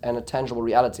and a tangible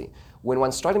reality, when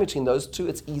one's struggling between those two,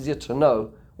 it's easier to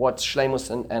know what shleimus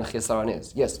and chesaron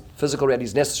is. Yes, physical reality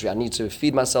is necessary. I need to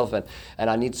feed myself, and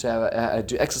I need to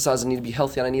do exercise, I need to be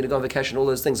healthy, and I need to go on vacation, all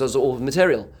those things. Those are all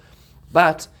material.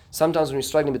 But sometimes when we're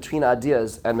struggling between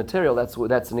ideas and material, that's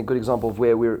a good example of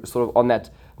where we're sort of on that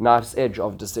knife's edge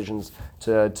of decisions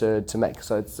to make.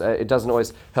 So it doesn't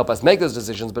always help us make those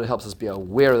decisions, but it helps us be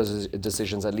aware of those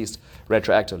decisions, at least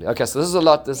retroactively. Okay, so this is a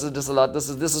lot. This is just a lot. This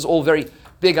is all very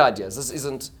big ideas. This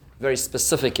isn't very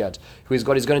specific yet.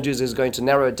 What he's going to do is he's going to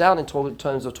narrow it down in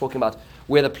terms of talking about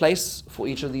where the place for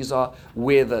each of these are,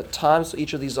 where the times for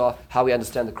each of these are, how we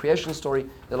understand the creation story.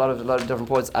 There are a lot of different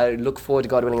points. I look forward to,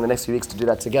 God willing, in the next few weeks to do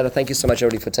that together. Thank you so much,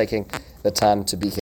 everybody, for taking the time to be here.